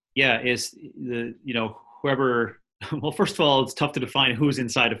 is whoever, well, first of all, it's tough to define who's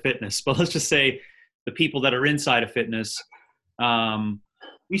inside of fitness, but let's just say the people that are inside of fitness,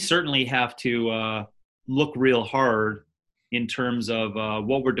 we certainly have to look real hard in terms of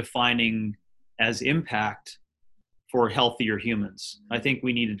what we're defining as impact for healthier humans. I think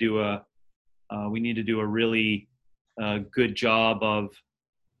we need to do a really good job of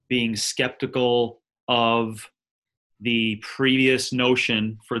being skeptical of the previous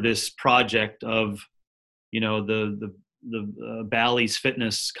notion for this project of, the Bally's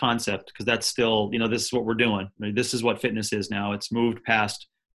fitness concept, because that's still, this is what we're doing. This is what fitness is now. It's moved past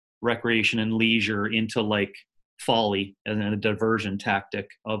recreation and leisure into like folly and a diversion tactic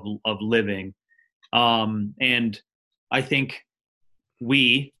of living. And I think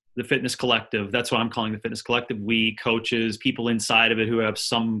we, the fitness collective, that's what I'm calling the fitness collective, we, coaches, people inside of it who have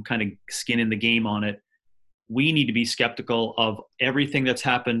some kind of skin in the game on it, we need to be skeptical of everything that's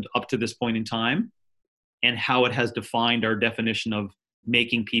happened up to this point in time and how it has defined our definition of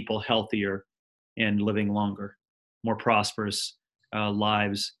making people healthier and living longer, more prosperous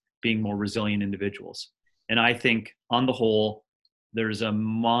lives, being more resilient individuals. And I think on the whole, there's a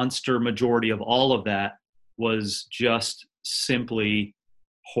monster majority of all of that was just simply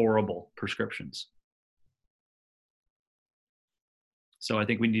horrible prescriptions. So I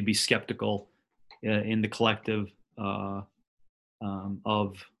think we need to be skeptical in the collective of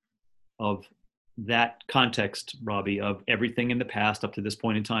that context, Robbie, of everything in the past up to this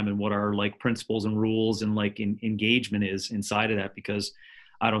point in time and what our like principles and rules and like engagement is inside of that, because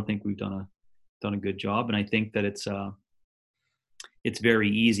I don't think we've done a good job. And I think that it's very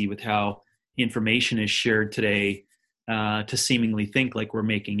easy with how information is shared today to seemingly think like we're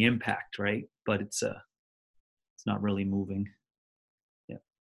making impact, right? But it's not really moving. Yeah.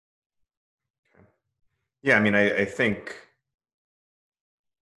 Yeah, I mean, I think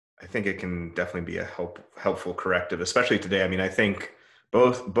it can definitely be a helpful corrective, especially today. I mean, I think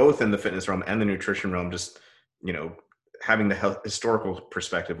both in the fitness realm and the nutrition realm, just having the historical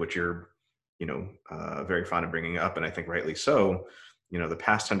perspective, which you're very fond of bringing up, and I think rightly so. The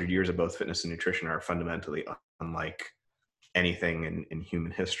past 100 years of both fitness and nutrition are fundamentally unlike anything in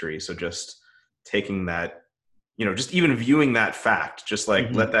human history. So just taking that, just even viewing that fact, just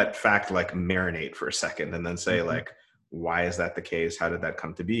like let that fact like marinate for a second, and then say like, why is that the case? How did that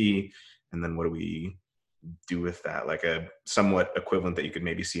come to be? And then what do we do with that? Like a somewhat equivalent that you could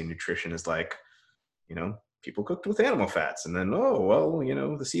maybe see in nutrition is like, people cooked with animal fats, and then, oh, well,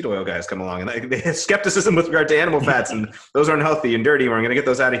 the seed oil guys come along and they have skepticism with regard to animal fats, and those are unhealthy and dirty. We're going to get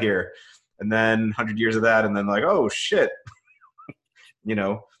those out of here. And then 100 years of that, and then like, oh shit,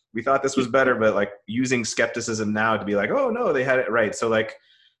 we thought this was better, but like using skepticism now to be like, oh no, they had it right. So like,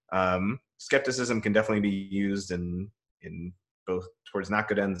 skepticism can definitely be used in both towards not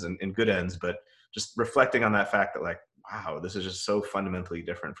good ends and good ends, but just reflecting on that fact that like, wow, this is just so fundamentally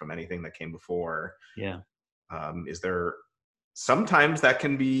different from anything that came before. Yeah. Is there sometimes that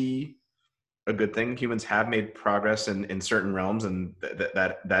can be a good thing? Humans have made progress in certain realms, and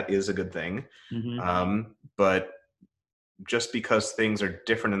that is a good thing. But just because things are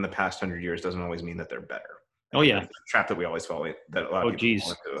different in the past 100 years doesn't always mean that they're better. Oh yeah. It's a trap that we always fall in, that a lot of people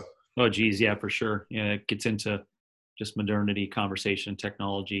fall into. Oh geez, yeah, for sure. Yeah, it gets into just modernity, conversation,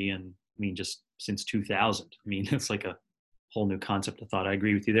 technology, and I mean, just since 2000. I mean, it's like a whole new concept of thought. I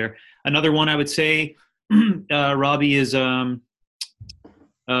agree with you there. Another one I would say, Robbie, is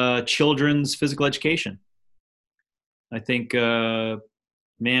children's physical education. I think, as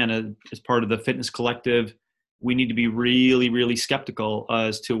part of the fitness collective, we need to be really, really skeptical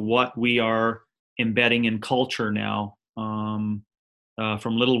as to what we are embedding in culture now.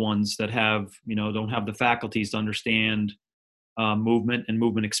 From little ones that have, don't have the faculties to understand movement and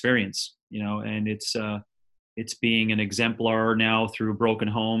movement experience, and it's being an exemplar now through broken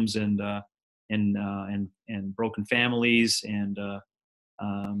homes and broken families and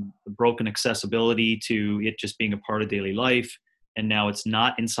broken accessibility to it just being a part of daily life. and now it's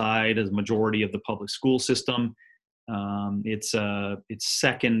not inside as a majority of the public school system. It's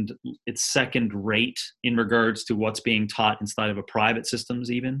second rate in regards to what's being taught inside of a private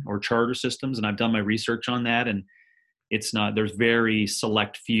systems, even, or charter systems. And I've done my research on that, and it's not, there's very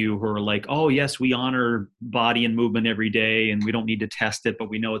select few who are like, oh yes, we honor body and movement every day and we don't need to test it, but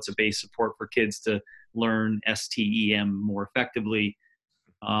we know it's a base support for kids to learn STEM more effectively.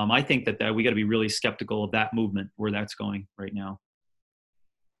 I think that we got to be really skeptical of that movement, where that's going right now.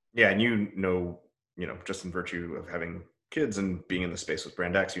 Yeah. And just in virtue of having kids and being in the space with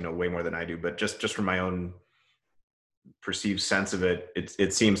Brand X, way more than I do, but just from my own perceived sense of it,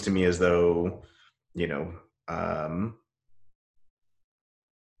 it seems to me as though,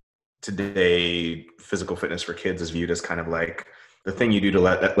 today physical fitness for kids is viewed as kind of like the thing you do to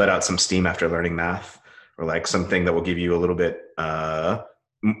let out some steam after learning math, or like something that will give you a little bit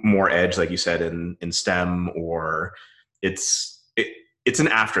more edge, like you said, in STEM, or it's an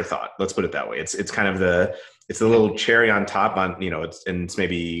afterthought. Let's put it that way. It's kind of the little cherry on top on, it's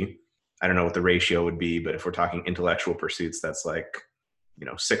maybe, I don't know what the ratio would be, but if we're talking intellectual pursuits, that's like,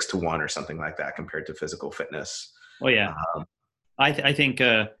 6-1 or something like that compared to physical fitness. Oh yeah. I think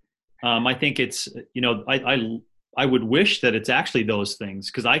it's, I would wish that it's actually those things,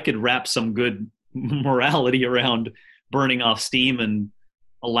 because I could wrap some good morality around burning off steam and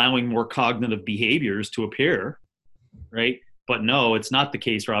allowing more cognitive behaviors to appear, right? But no, it's not the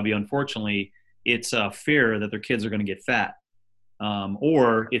case, Robbie. Unfortunately, it's a fear that their kids are going to get fat,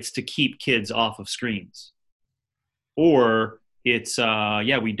 or it's to keep kids off of screens, or it's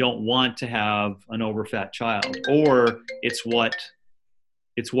we don't want to have an overfat child, or it's what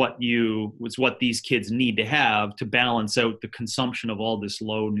these kids need to have to balance out the consumption of all this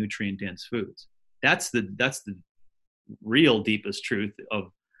low nutrient dense foods. That's the real deepest truth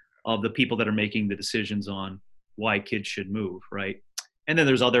of the people that are making the decisions on why kids should move, right? And then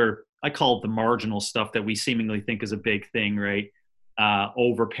there's other, I call it the marginal stuff that we seemingly think is a big thing, right?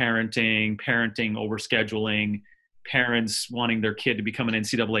 Over-parenting, parenting over-scheduling, parents wanting their kid to become an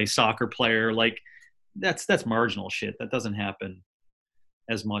NCAA soccer player. Like, that's marginal shit. That doesn't happen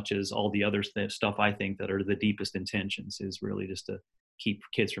as much as all the other stuff, I think, that are the deepest intentions, is really just to keep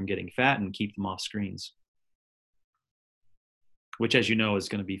kids from getting fat and keep them off screens, which, as you know, is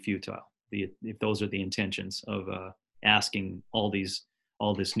going to be futile if those are the intentions of asking all this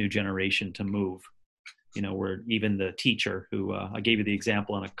new generation to move. Where even the teacher who I gave you the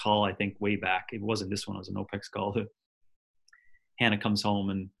example on a call, I think way back, it wasn't this one, it was an OPEX call. Hannah comes home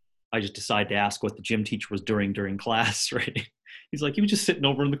and I just decide to ask what the gym teacher was doing during class, right? He's like, he was just sitting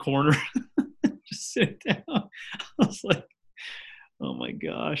over in the corner, just sitting down. I was like, oh my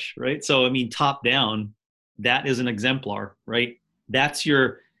gosh, right? So, I mean, top down, that is an exemplar, right? That's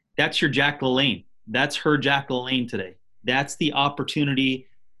your Jack LaLanne. That's her Jack LaLanne today. That's the opportunity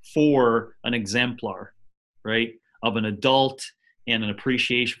for an exemplar, right? Of an adult and an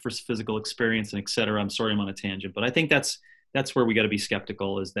appreciation for physical experience and et cetera. I'm sorry I'm on a tangent, but I think that's where we got to be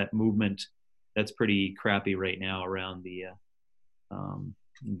skeptical, is that movement that's pretty crappy right now around the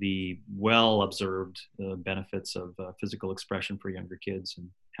well-observed benefits of physical expression for younger kids, and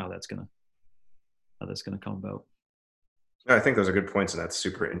how that's gonna come about. I think those are good points, and that's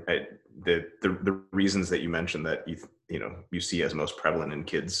super. The reasons that you mentioned that you see as most prevalent in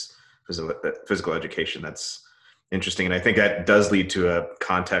kids' physical education, that's interesting, and I think that does lead to a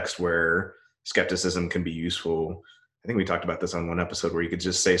context where skepticism can be useful. I think we talked about this on one episode, where you could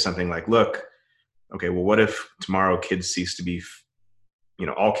just say something like, "Look, okay, well, what if tomorrow kids cease to be,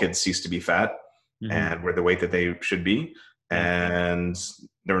 all kids cease to be fat, mm-hmm. and we're the weight that they should be, and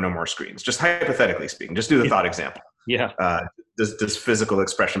there are no more screens?" Just hypothetically speaking, just do the thought example. Yeah. Does physical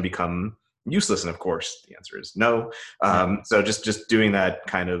expression become useless? And of course, the answer is no. So just doing that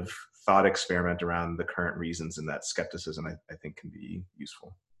kind of thought experiment around the current reasons and that skepticism, I think, can be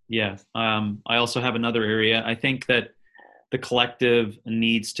useful. Yeah. I also have another area. I think that the collective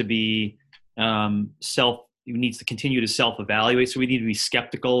needs to be needs to continue to self-evaluate. So we need to be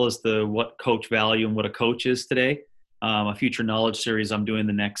skeptical as to what coach value and what a coach is today. A future knowledge series I'm doing,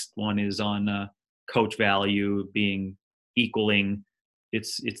 the next one is on coach value being equaling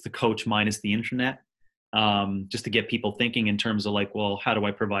it's the coach minus the internet, just to get people thinking in terms of like, well, how do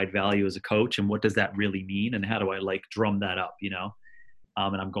I provide value as a coach, and what does that really mean, and how do I like drum that up,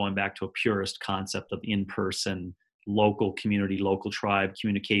 and I'm going back to a purist concept of in-person, local community, local tribe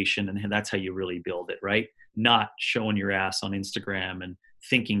communication, and that's how you really build it, right? Not showing your ass on Instagram and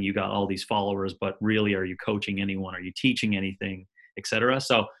thinking you got all these followers, but really, are you coaching anyone? Are you teaching anything, etc.?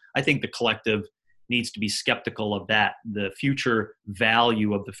 So I think the collective needs to be skeptical of that, the future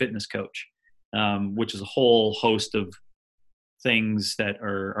value of the fitness coach, which is a whole host of things that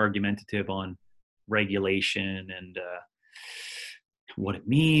are argumentative on regulation and what it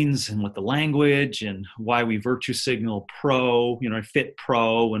means and what the language and why we virtue signal pro, fit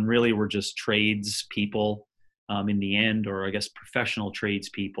pro, when really we're just trades people in the end, or I guess professional trades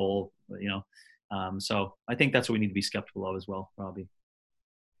people, so I think that's what we need to be skeptical of as well, Robbie.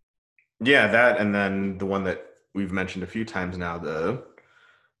 Yeah, that, and then the one that we've mentioned a few times now, the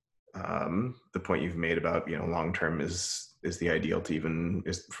point you've made about, long term is the ideal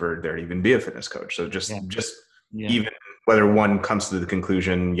is for there to even be a fitness coach. So just even whether one comes to the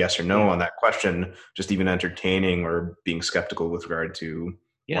conclusion yes or no on that question, just even entertaining or being skeptical with regard to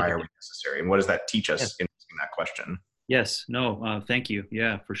why are we necessary and what does that teach us in asking that question. Yes. No. Thank you.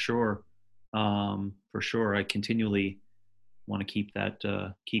 Yeah, for sure. For sure. I continually want to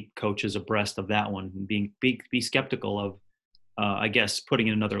keep coaches abreast of that one, and be skeptical of, I guess, putting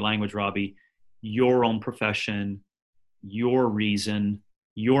in another language, Robbie, your own profession, your reason,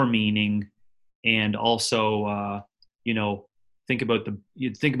 your meaning, and also, think about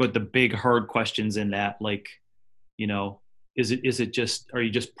the big hard questions in that, like, is it just, are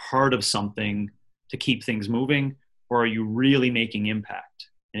you just part of something to keep things moving, or are you really making impact?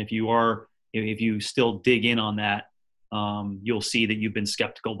 And if you still dig in on that, you'll see that you've been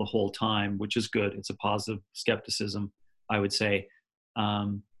skeptical the whole time, which is good. It's a positive skepticism, I would say,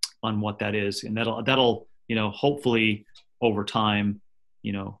 on what that is. And that'll, hopefully over time,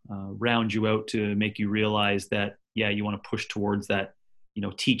 round you out to make you realize that, you want to push towards that,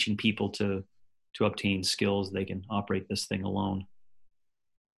 teaching people to obtain skills they can operate this thing alone.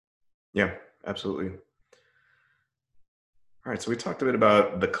 Yeah, absolutely. All right, so we talked a bit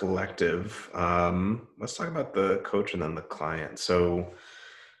about the collective. Let's talk about the coach and then the client. So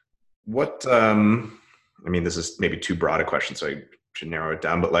what, this is maybe too broad a question, so I should narrow it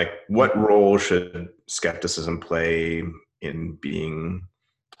down, but like, what role should skepticism play in being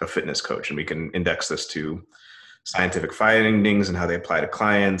a fitness coach? And we can index this to scientific findings and how they apply to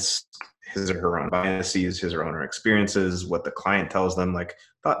clients, his or her own biases, his or her experiences, what the client tells them, like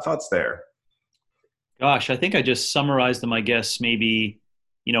thoughts there. Gosh, I think I just summarized them, I guess, maybe,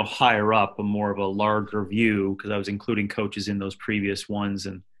 higher up, a more of a larger view, because I was including coaches in those previous ones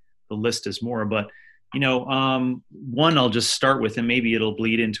and the list is more. But, one I'll just start with, and maybe it'll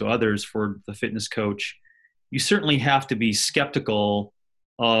bleed into others for the fitness coach. You certainly have to be skeptical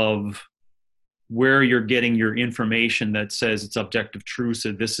of where you're getting your information that says it's objective truth.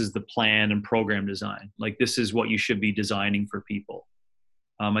 So this is the plan and program design. Like, this is what you should be designing for people.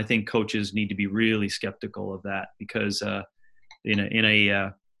 I think coaches need to be really skeptical of that, because in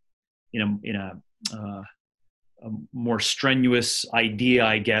a more strenuous idea,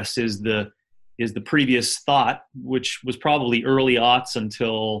 I guess, is the previous thought, which was probably early aughts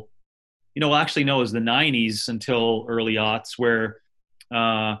until, it was the 90s until early aughts, where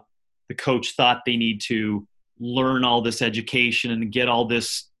the coach thought they need to learn all this education and get all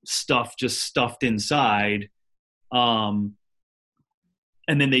this stuff just stuffed inside.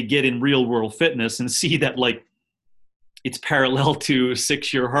 And then they get in real world fitness and see that, like, it's parallel to a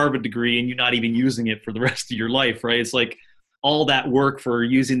 6-year Harvard degree and you're not even using it for the rest of your life, right? It's like all that work for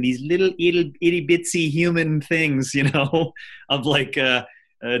using these little itty bitsy human things, of like,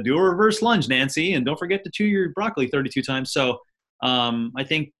 do a reverse lunge, Nancy, and don't forget to chew your broccoli 32 times. So I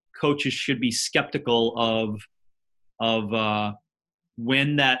think coaches should be skeptical of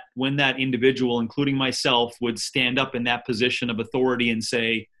when that individual, including myself, would stand up in that position of authority and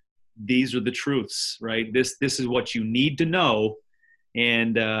say, these are the truths, right? This is what you need to know.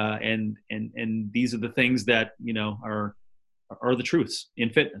 And these are the things that, are the truths in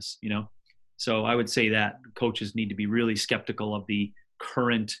fitness, So I would say that coaches need to be really skeptical of the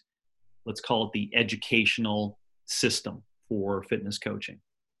current, let's call it the educational system for fitness coaching.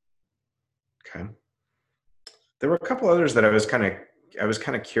 Okay. There were a couple others that I was kind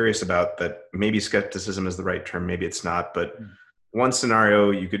of curious about, that maybe skepticism is the right term, maybe it's not, but one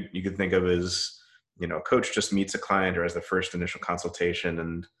scenario you could think of is, a coach just meets a client or has the first initial consultation,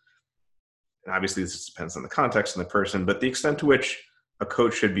 and obviously this depends on the context and the person, but the extent to which a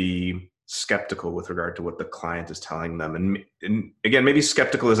coach should be skeptical with regard to what the client is telling them. And again, maybe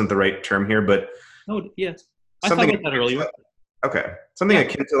skeptical isn't the right term here, but yes, I thought about that earlier. Okay, something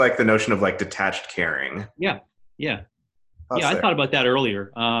akin to like the notion of like detached caring. Yeah. I thought about that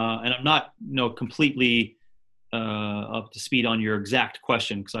earlier, and I'm not, completely up to speed on your exact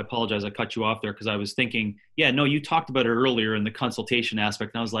question, because I apologize, I cut you off there, because I was thinking, you talked about it earlier in the consultation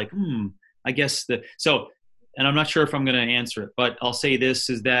aspect, and I was like, I guess and I'm not sure if I'm going to answer it, but I'll say this,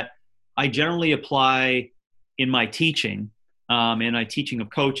 is that I generally apply in my teaching, and my teaching of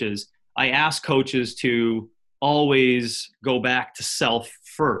coaches, I ask coaches to always go back to self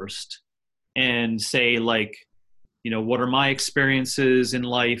first and say, like, what are my experiences in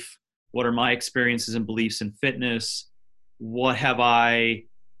life? What are my experiences and beliefs in fitness? What have I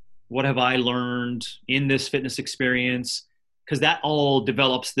learned in this fitness experience? Because that all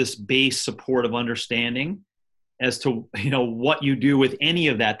develops this base support of understanding as to what you do with any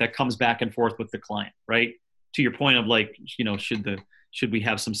of that comes back and forth with the client, right? To your point of, like, should we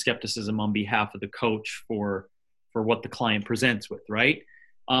have some skepticism on behalf of the coach for what the client presents with, right?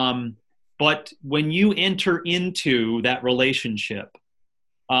 But when you enter into that relationship,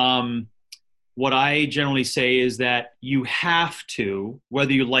 what I generally say is that you have to,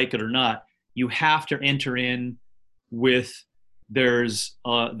 whether you like it or not, you have to enter in with there's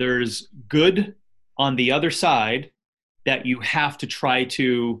good on the other side that you have to try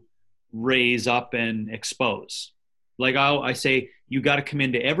to raise up and expose. Like I say, you got to come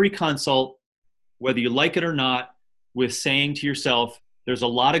into every consult, whether you like it or not, with saying to yourself, there's a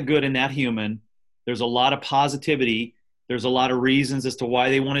lot of good in that human. There's a lot of positivity. There's a lot of reasons as to why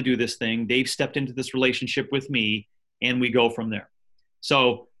they want to do this thing. They've stepped into this relationship with me, and we go from there.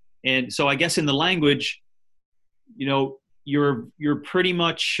 So I guess in the language, you're pretty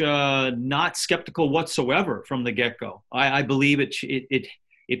much not skeptical whatsoever from the get-go. I believe it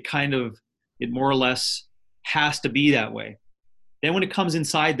more or less has to be that way. Then when it comes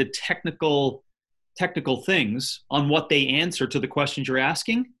inside the technical things on what they answer to the questions you're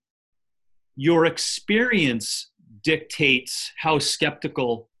asking, your experience dictates how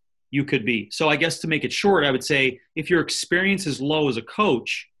skeptical you could be. So I guess to make it short, I would say if your experience is low as a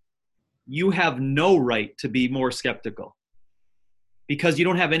coach, you have no right to be more skeptical, because you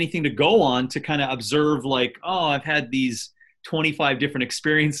don't have anything to go on to kind of observe, like, oh, I've had these 25 different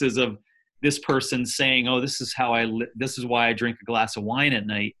experiences of this person saying, oh, this is why I drink a glass of wine at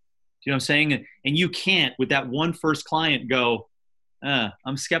night. Do you know what I'm saying? And you can't, with that one first client, go,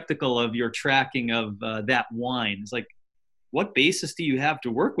 I'm skeptical of your tracking of that wine. It's like, what basis do you have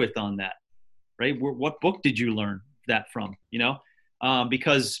to work with on that, right? What book did you learn that from,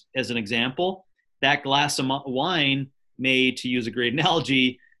 because as an example, that glass of wine may, to use a great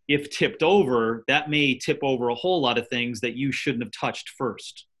analogy, if tipped over, that may tip over a whole lot of things that you shouldn't have touched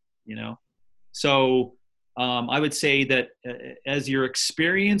first, So I would say that as your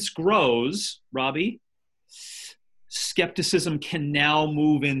experience grows, Robbie, skepticism can now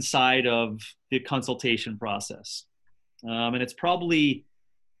move inside of the consultation process. And it's probably,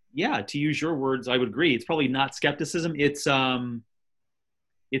 to use your words, I would agree. It's probably not skepticism. It's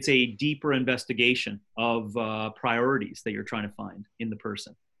a deeper investigation of priorities that you're trying to find in the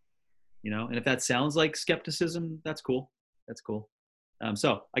person, and if that sounds like skepticism, that's cool.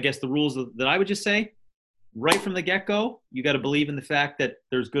 So I guess the rules that I would just say, right from the get-go, you got to believe in the fact that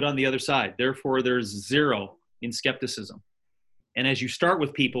there's good on the other side. Therefore, there's zero in skepticism. And as you start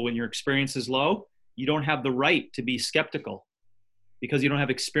with people, when your experience is low, you don't have the right to be skeptical, because you don't have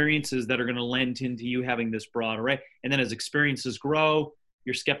experiences that are going to lend into you having this broad array. And then as experiences grow,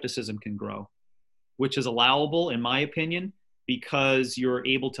 your skepticism can grow, which is allowable, in my opinion, because you're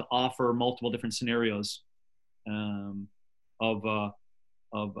able to offer multiple different scenarios of the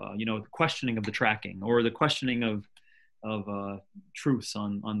questioning of the tracking, or the questioning of truths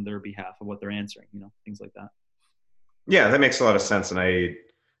on their behalf of what they're answering, things like that. Yeah, that makes a lot of sense. And I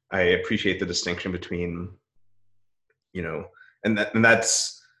appreciate the distinction between, and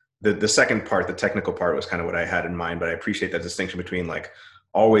that's the second part, the technical part, was kind of what I had in mind, but I appreciate that distinction between, like,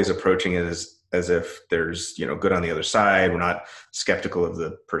 always approaching it as if there's, good on the other side. We're not skeptical of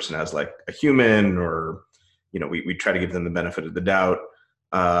the person as like a human, or, we try to give them the benefit of the doubt.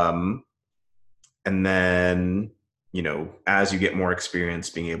 And then, as you get more experience,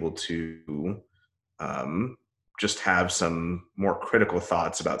 being able to just have some more critical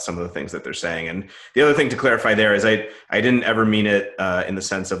thoughts about some of the things that they're saying. And the other thing to clarify there is I didn't ever mean it in the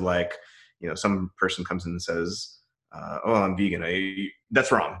sense of, like, some person comes in and says, oh, I'm vegan.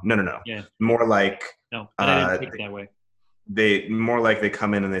 That's wrong. No. Yeah. More like, no, I didn't take it that way. They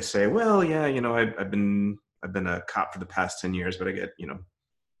come in and they say, well, yeah, I've been a cop for the past 10 years, but I get,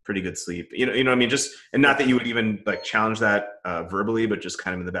 pretty good sleep. You know what I mean? Just, and not that you would even, like, challenge that verbally, but just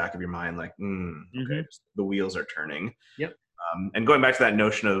kind of in the back of your mind, like, okay, the wheels are turning. Yep. And going back to that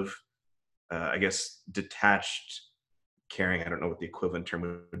notion of, I guess, detached caring, I don't know what the equivalent term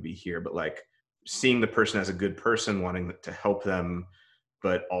would be here, but, like, seeing the person as a good person, wanting to help them,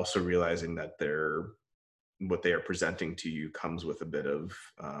 but also realizing that what they are presenting to you comes with a bit of,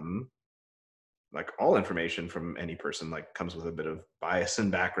 like, all information from any person, like, comes with a bit of bias and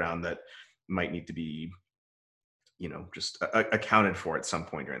background that might need to be, just accounted for at some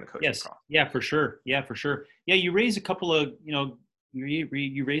point during the coaching Yes. process. Yeah, for sure. Yeah, for sure. Yeah, you raise a couple of,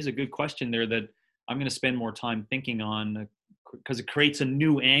 you raise a good question there that I'm going to spend more time thinking on, because it creates a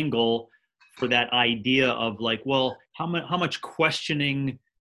new angle for that idea of like, well, how much questioning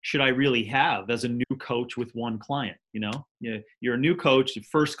should I really have as a new coach with one client? You're a new coach, the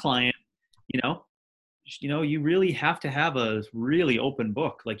first client, you know, you really have to have a really open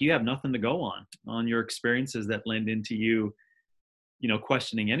book. Like you have nothing to go on your experiences that lend into you,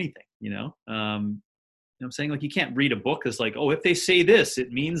 questioning anything, I'm saying, like, you can't read a book that's like, oh, if they say this,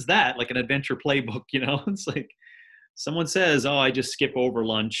 it means that, like an adventure playbook, it's like someone says, oh, I just skip over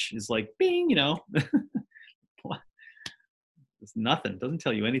lunch, is like, bing, it's nothing. It doesn't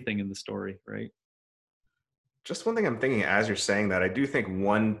tell you anything in the story, right? Just one thing I'm thinking as you're saying that, I do think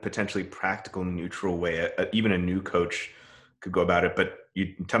one potentially practical, neutral way, even a new coach could go about it, but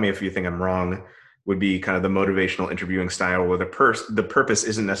you tell me if you think I'm wrong, would be kind of the motivational interviewing style where the purpose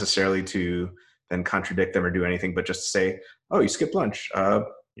isn't necessarily to then contradict them or do anything, but just to say, oh, you skipped lunch. Yeah.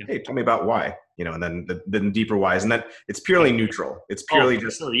 Hey, tell me about why, and then the deeper whys. And then it's purely neutral. It's purely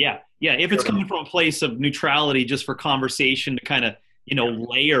just. Sure. Yeah. Yeah. If it's coming from a place of neutrality, just for conversation to kind of,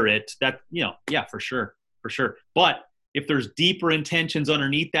 layer it, that, yeah, for sure. For sure. But if there's deeper intentions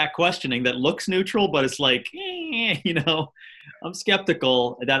underneath that questioning that looks neutral, but it's like, I'm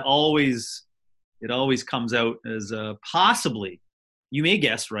skeptical, it always comes out as possibly, you may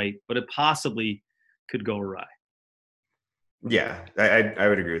guess right, but it possibly could go awry. Yeah, I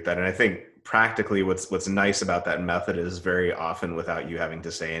would agree with that. And I think practically what's nice about that method is very often without you having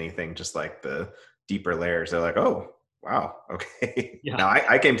to say anything, just like the deeper layers, they're like, oh, wow, okay. Yeah. Now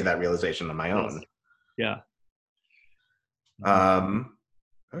I came to that realization on my own. Yeah. All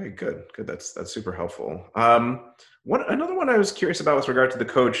right, good. That's super helpful. Another one I was curious about with regard to the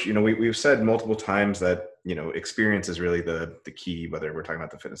coach, we've said multiple times that, experience is really the key, whether we're talking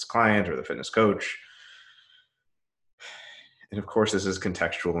about the fitness client or the fitness coach. And of course, this is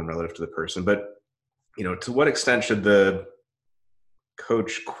contextual and relative to the person, but, to what extent should the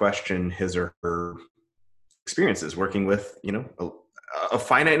coach question his or her experiences working with, a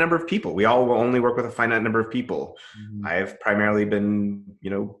finite number of people? We all will only work with a finite number of people. Mm-hmm. I've primarily been,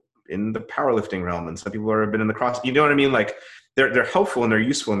 in the powerlifting realm, and some people have been in the cross. You know what I mean? Like they're helpful and they're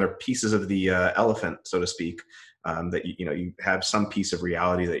useful and they're pieces of the elephant, so to speak. That you have some piece of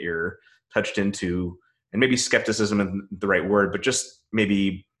reality that you're touched into, and maybe skepticism isn't the right word, but just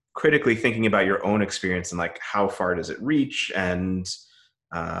maybe critically thinking about your own experience and like how far does it reach, and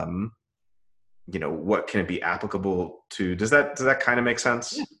what can it be applicable to? Does that kind of make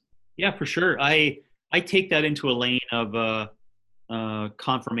sense? Yeah, for sure. I take that into a lane of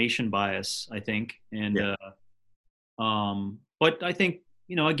confirmation bias, I think. And, but I think,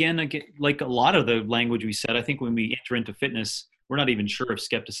 again, like a lot of the language we said, I think when we enter into fitness, we're not even sure if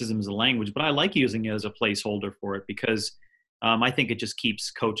skepticism is a language, but I like using it as a placeholder for it because I think it just keeps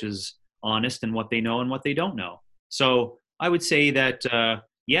coaches honest in what they know and what they don't know. So I would say that,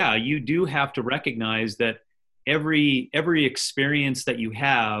 you do have to recognize that every experience that you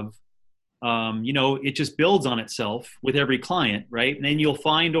have, it just builds on itself with every client, right? And then you'll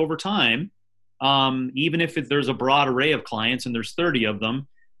find over time, even if there's a broad array of clients and there's 30 of them,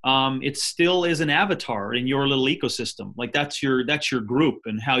 it still is an avatar in your little ecosystem. Like that's your group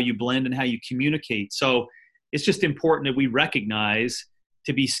and how you blend and how you communicate. So it's just important that we recognize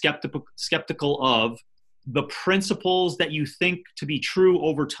to be skeptical of the principles that you think to be true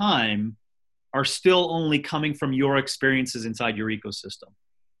over time are still only coming from your experiences inside your ecosystem.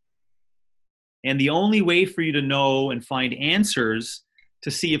 And the only way for you to know and find answers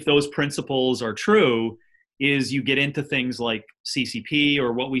to see if those principles are true is you get into things like CCP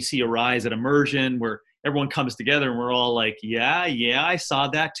or what we see arise at Immersion, where everyone comes together and we're all like, yeah, I saw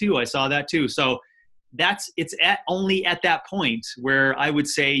that too. So it's only at that point where I would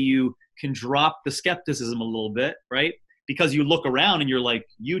say you can drop the skepticism a little bit, right? Because you look around and you're like,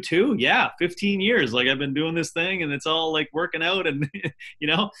 you too? Yeah, 15 years. Like I've been doing this thing and it's all like working out and,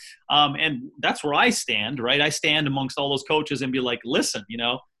 and that's where I stand, right? I stand amongst all those coaches and be like, listen,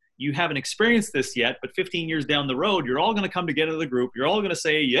 you haven't experienced this yet, but 15 years down the road, you're all going to come together as a group. You're all going to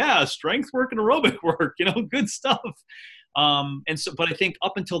say, yeah, strength work and aerobic work, good stuff. But I think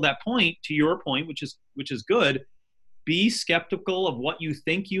up until that point, to your point, which is good, be skeptical of what you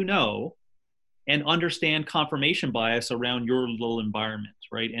think you know and understand confirmation bias around your little environment,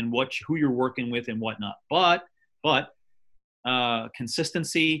 right? And who you're working with and whatnot. But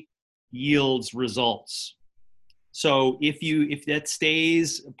consistency yields results. So if that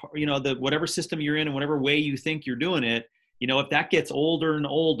stays, whatever system you're in and whatever way you think you're doing it, if that gets older and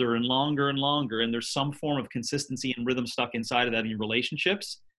older and longer, and there's some form of consistency and rhythm stuck inside of that in your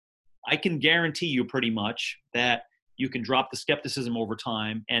relationships, I can guarantee you pretty much that you can drop the skepticism over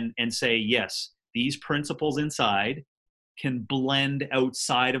time and say, yes, these principles inside can blend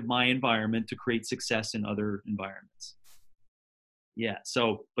outside of my environment to create success in other environments. Yeah.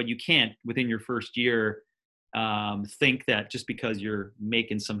 So, but you can't within your first year think that just because you're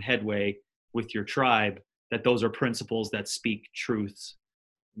making some headway with your tribe, that those are principles that speak truths,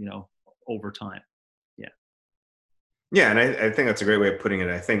 over time. Yeah. Yeah. And I think that's a great way of putting it.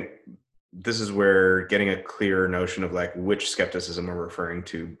 I think this is where getting a clear notion of like which skepticism we're referring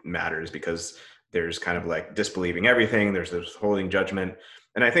to matters, because there's kind of like disbelieving everything. There's this holding judgment.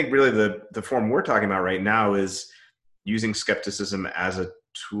 And I think really the form we're talking about right now is using skepticism as a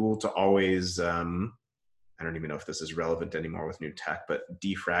tool to always, I don't even know if this is relevant anymore with new tech, but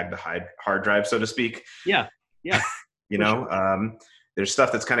defrag the hard drive, so to speak. Yeah. Yeah. There's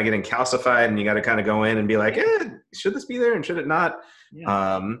stuff that's kind of getting calcified, and you got to kind of go in and be like, should this be there and should it not?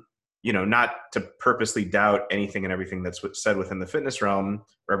 Yeah. Not to purposely doubt anything and everything that's said within the fitness realm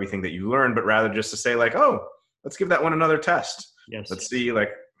or everything that you learn, but rather just to say like, oh, let's give that one another test. Yes. Let's see like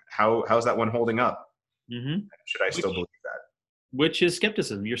how's that one holding up? Mm-hmm. Should I still believe that? Which is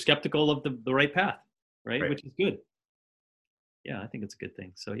skepticism. You're skeptical of the right path, right? Which is good. Yeah, I think it's a good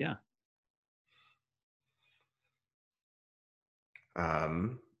thing. So yeah.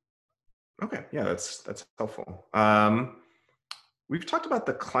 Okay. Yeah, that's helpful. We've talked about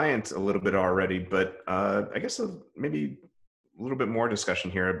the client a little bit already, but I guess maybe a little bit more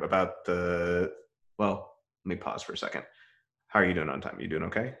discussion here about let me pause for a second. How are you doing on time? You doing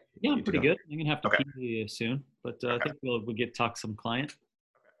okay? Yeah, I'm pretty good. I'm going to have to Okay. pee soon, but I think we'll get talk some client.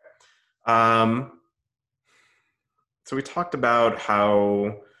 So we talked about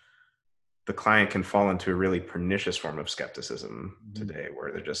how the client can fall into a really pernicious form of skepticism today,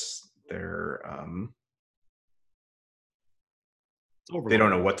 where they don't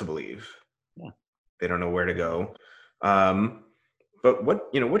know what to believe. Yeah. They don't know where to go. But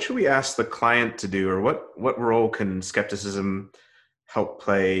what should we ask the client to do, or what role can skepticism help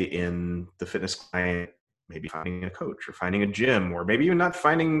play in the fitness client? Maybe finding a coach or finding a gym, or maybe even not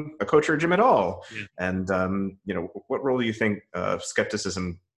finding a coach or a gym at all. Yeah. And what role do you think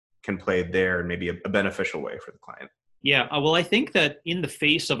skepticism can play there, and maybe a beneficial way for the client? Yeah, well, I think that in the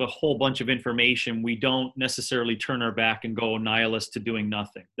face of a whole bunch of information, we don't necessarily turn our back and go nihilist to doing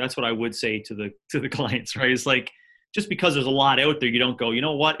nothing. That's what I would say to the clients, right? It's like, just because there's a lot out there, you don't go, you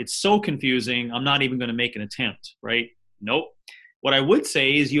know what? It's so confusing, I'm not even going to make an attempt, right? Nope. What I would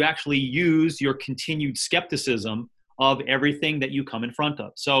say is you actually use your continued skepticism of everything that you come in front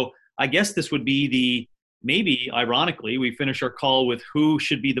of. So I guess this would be maybe ironically, we finish our call with who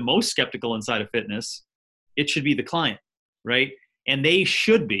should be the most skeptical inside of fitness. It should be the client, right? And they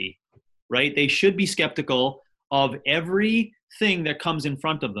should be, right? They should be skeptical of everything that comes in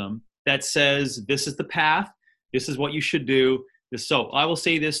front of them that says, this is the path, this is what you should do. So I will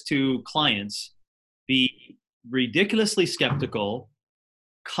say this to clients: be ridiculously skeptical,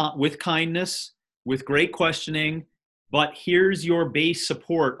 with kindness, with great questioning, but here's your base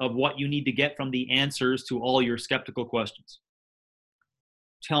support of what you need to get from the answers to all your skeptical questions.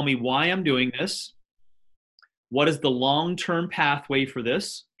 Tell me why I'm doing this. What is the long-term pathway for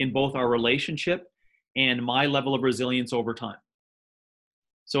this in both our relationship and my level of resilience over time?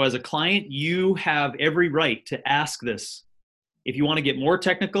 So as a client, you have every right to ask this. If you want to get more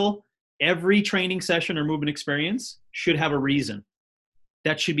technical, every training session or movement experience should have a reason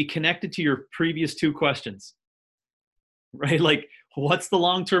that should be connected to your previous two questions, right? Like, what's the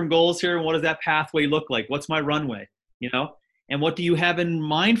long-term goals here? And what does that pathway look like? What's my runway, And what do you have in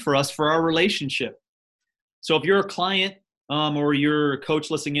mind for us for our relationship? So if you're a client or you're a coach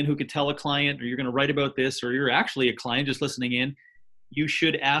listening in who could tell a client, or you're going to write about this, or you're actually a client just listening in, you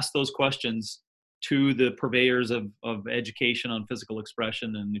should ask those questions to the purveyors of education on physical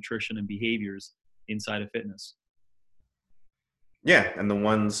expression and nutrition and behaviors inside of fitness. Yeah, and the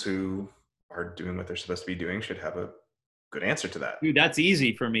ones who are doing what they're supposed to be doing should have a good answer to that. Dude, that's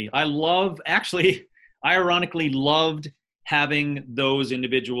easy for me. I ironically loved having those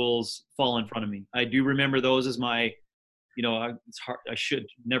individuals fall in front of me. I do remember those as my, it's hard, I should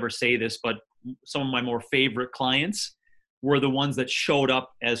never say this, but some of my more favorite clients were the ones that showed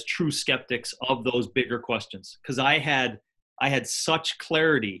up as true skeptics of those bigger questions. Because I had such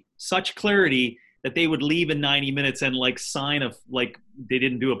clarity that they would leave in 90 minutes and sign they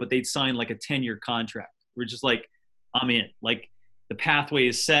didn't do it, but they'd sign like a 10-year contract. We're just like, I'm in. Like, the pathway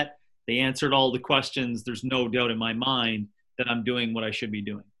is set. They answered all the questions. There's no doubt in my mind that I'm doing what I should be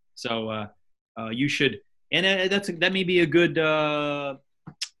doing. So you should, And that may be a good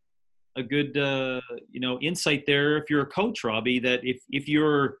insight there if you're a coach, Robbie, that if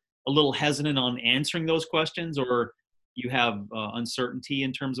you're a little hesitant on answering those questions, or you have uncertainty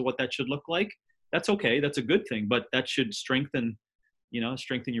in terms of what that should look like, that's okay. That's a good thing, but that should strengthen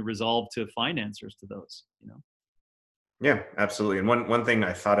your resolve to find answers to those. Yeah, absolutely. And one thing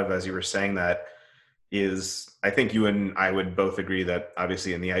I thought of as you were saying that is, I think you and I would both agree that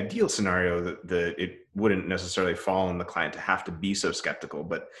obviously in the ideal scenario that it wouldn't necessarily fall on the client to have to be so skeptical,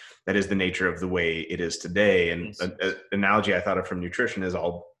 but that is the nature of the way it is today. And Yes. an analogy I thought of from nutrition is,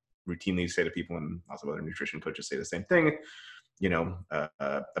 I'll routinely say to people, and lots of other nutrition coaches say the same thing,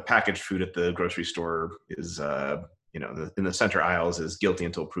 a packaged food at the grocery store is, in the center aisles is guilty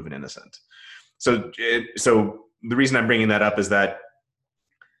until proven innocent. So the reason I'm bringing that up is that,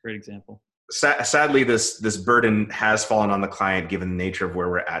 Great example. Sadly, this burden has fallen on the client, given the nature of where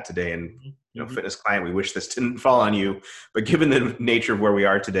we're at today. And fitness client, we wish this didn't fall on you, but given the nature of where we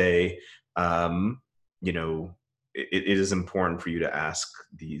are today, it is important for you to ask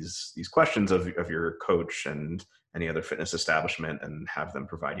these questions of your coach and any other fitness establishment, and have them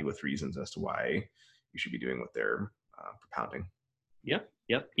provide you with reasons as to why you should be doing what they're propounding. Yep.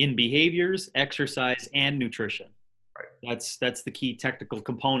 In behaviors, exercise, and nutrition. Right. That's the key technical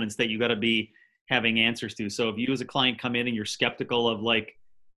components that you got to be having answers to. So if you as a client come in and you're skeptical of like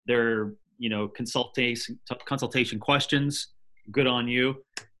their consultation questions, good on you.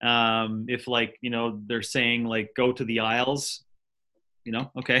 If they're saying like go to the aisles,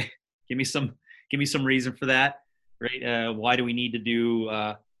 okay, give me some reason for that, right? Why do we need to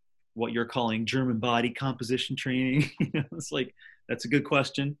do what you're calling German body composition training? It's like, that's a good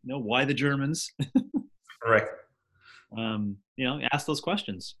question. Why the Germans? Right. Ask those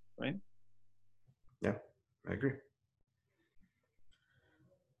questions, right? Yeah, I agree.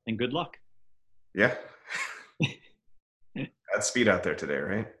 And good luck. Yeah. Got speed out there today,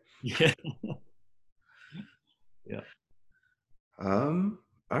 right? Yeah. Yeah. All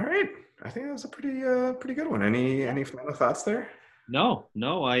right. I think that was a pretty good one. Any final thoughts there? No.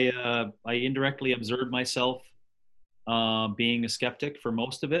 I indirectly observed myself being a skeptic for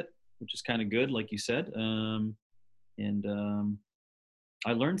most of it, which is kind of good, like you said. And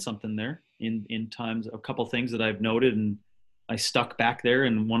I learned something there in times, a couple things that I've noted, and I stuck back there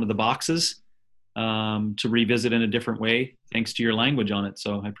in one of the boxes to revisit in a different way, thanks to your language on it.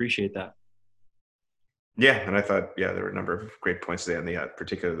 So I appreciate that. Yeah, and I thought, there were a number of great points there, and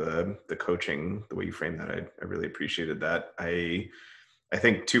particularly the coaching, the way you framed that, I really appreciated that. I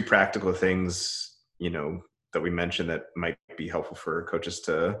think two practical things, that we mentioned that might be helpful for coaches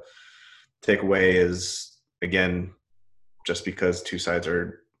to take away is, again, just because two sides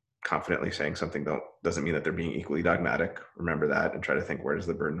are confidently saying something doesn't mean that they're being equally dogmatic. Remember that, and try to think, where does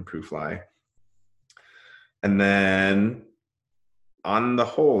the burden of proof lie? And then on the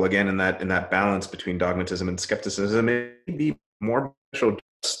whole, again, in that balance between dogmatism and skepticism, it may be more beneficial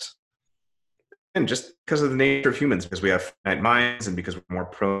just because of the nature of humans, because we have finite minds and because we're more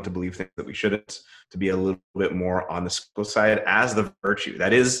prone to believe things that we shouldn't, to be a little bit more on the skeptical side as the virtue.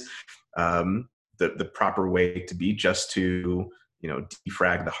 That is the proper way to be, just to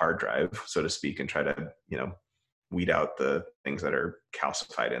defrag the hard drive, so to speak, and try to weed out the things that are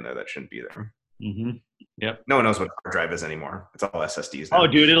calcified in there that shouldn't be there. Mm-hmm. Yep. No one knows what hard drive is anymore. It's all SSDs now. Oh,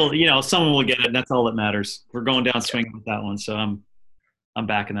 dude, it'll someone will get it, and that's all that matters. We're going down swinging with that one, so I'm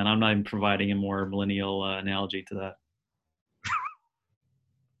backing that. I'm not even providing a more millennial analogy to that.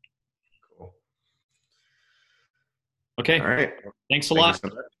 Cool. Okay. All right. Thanks a lot. Thank you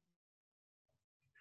so much.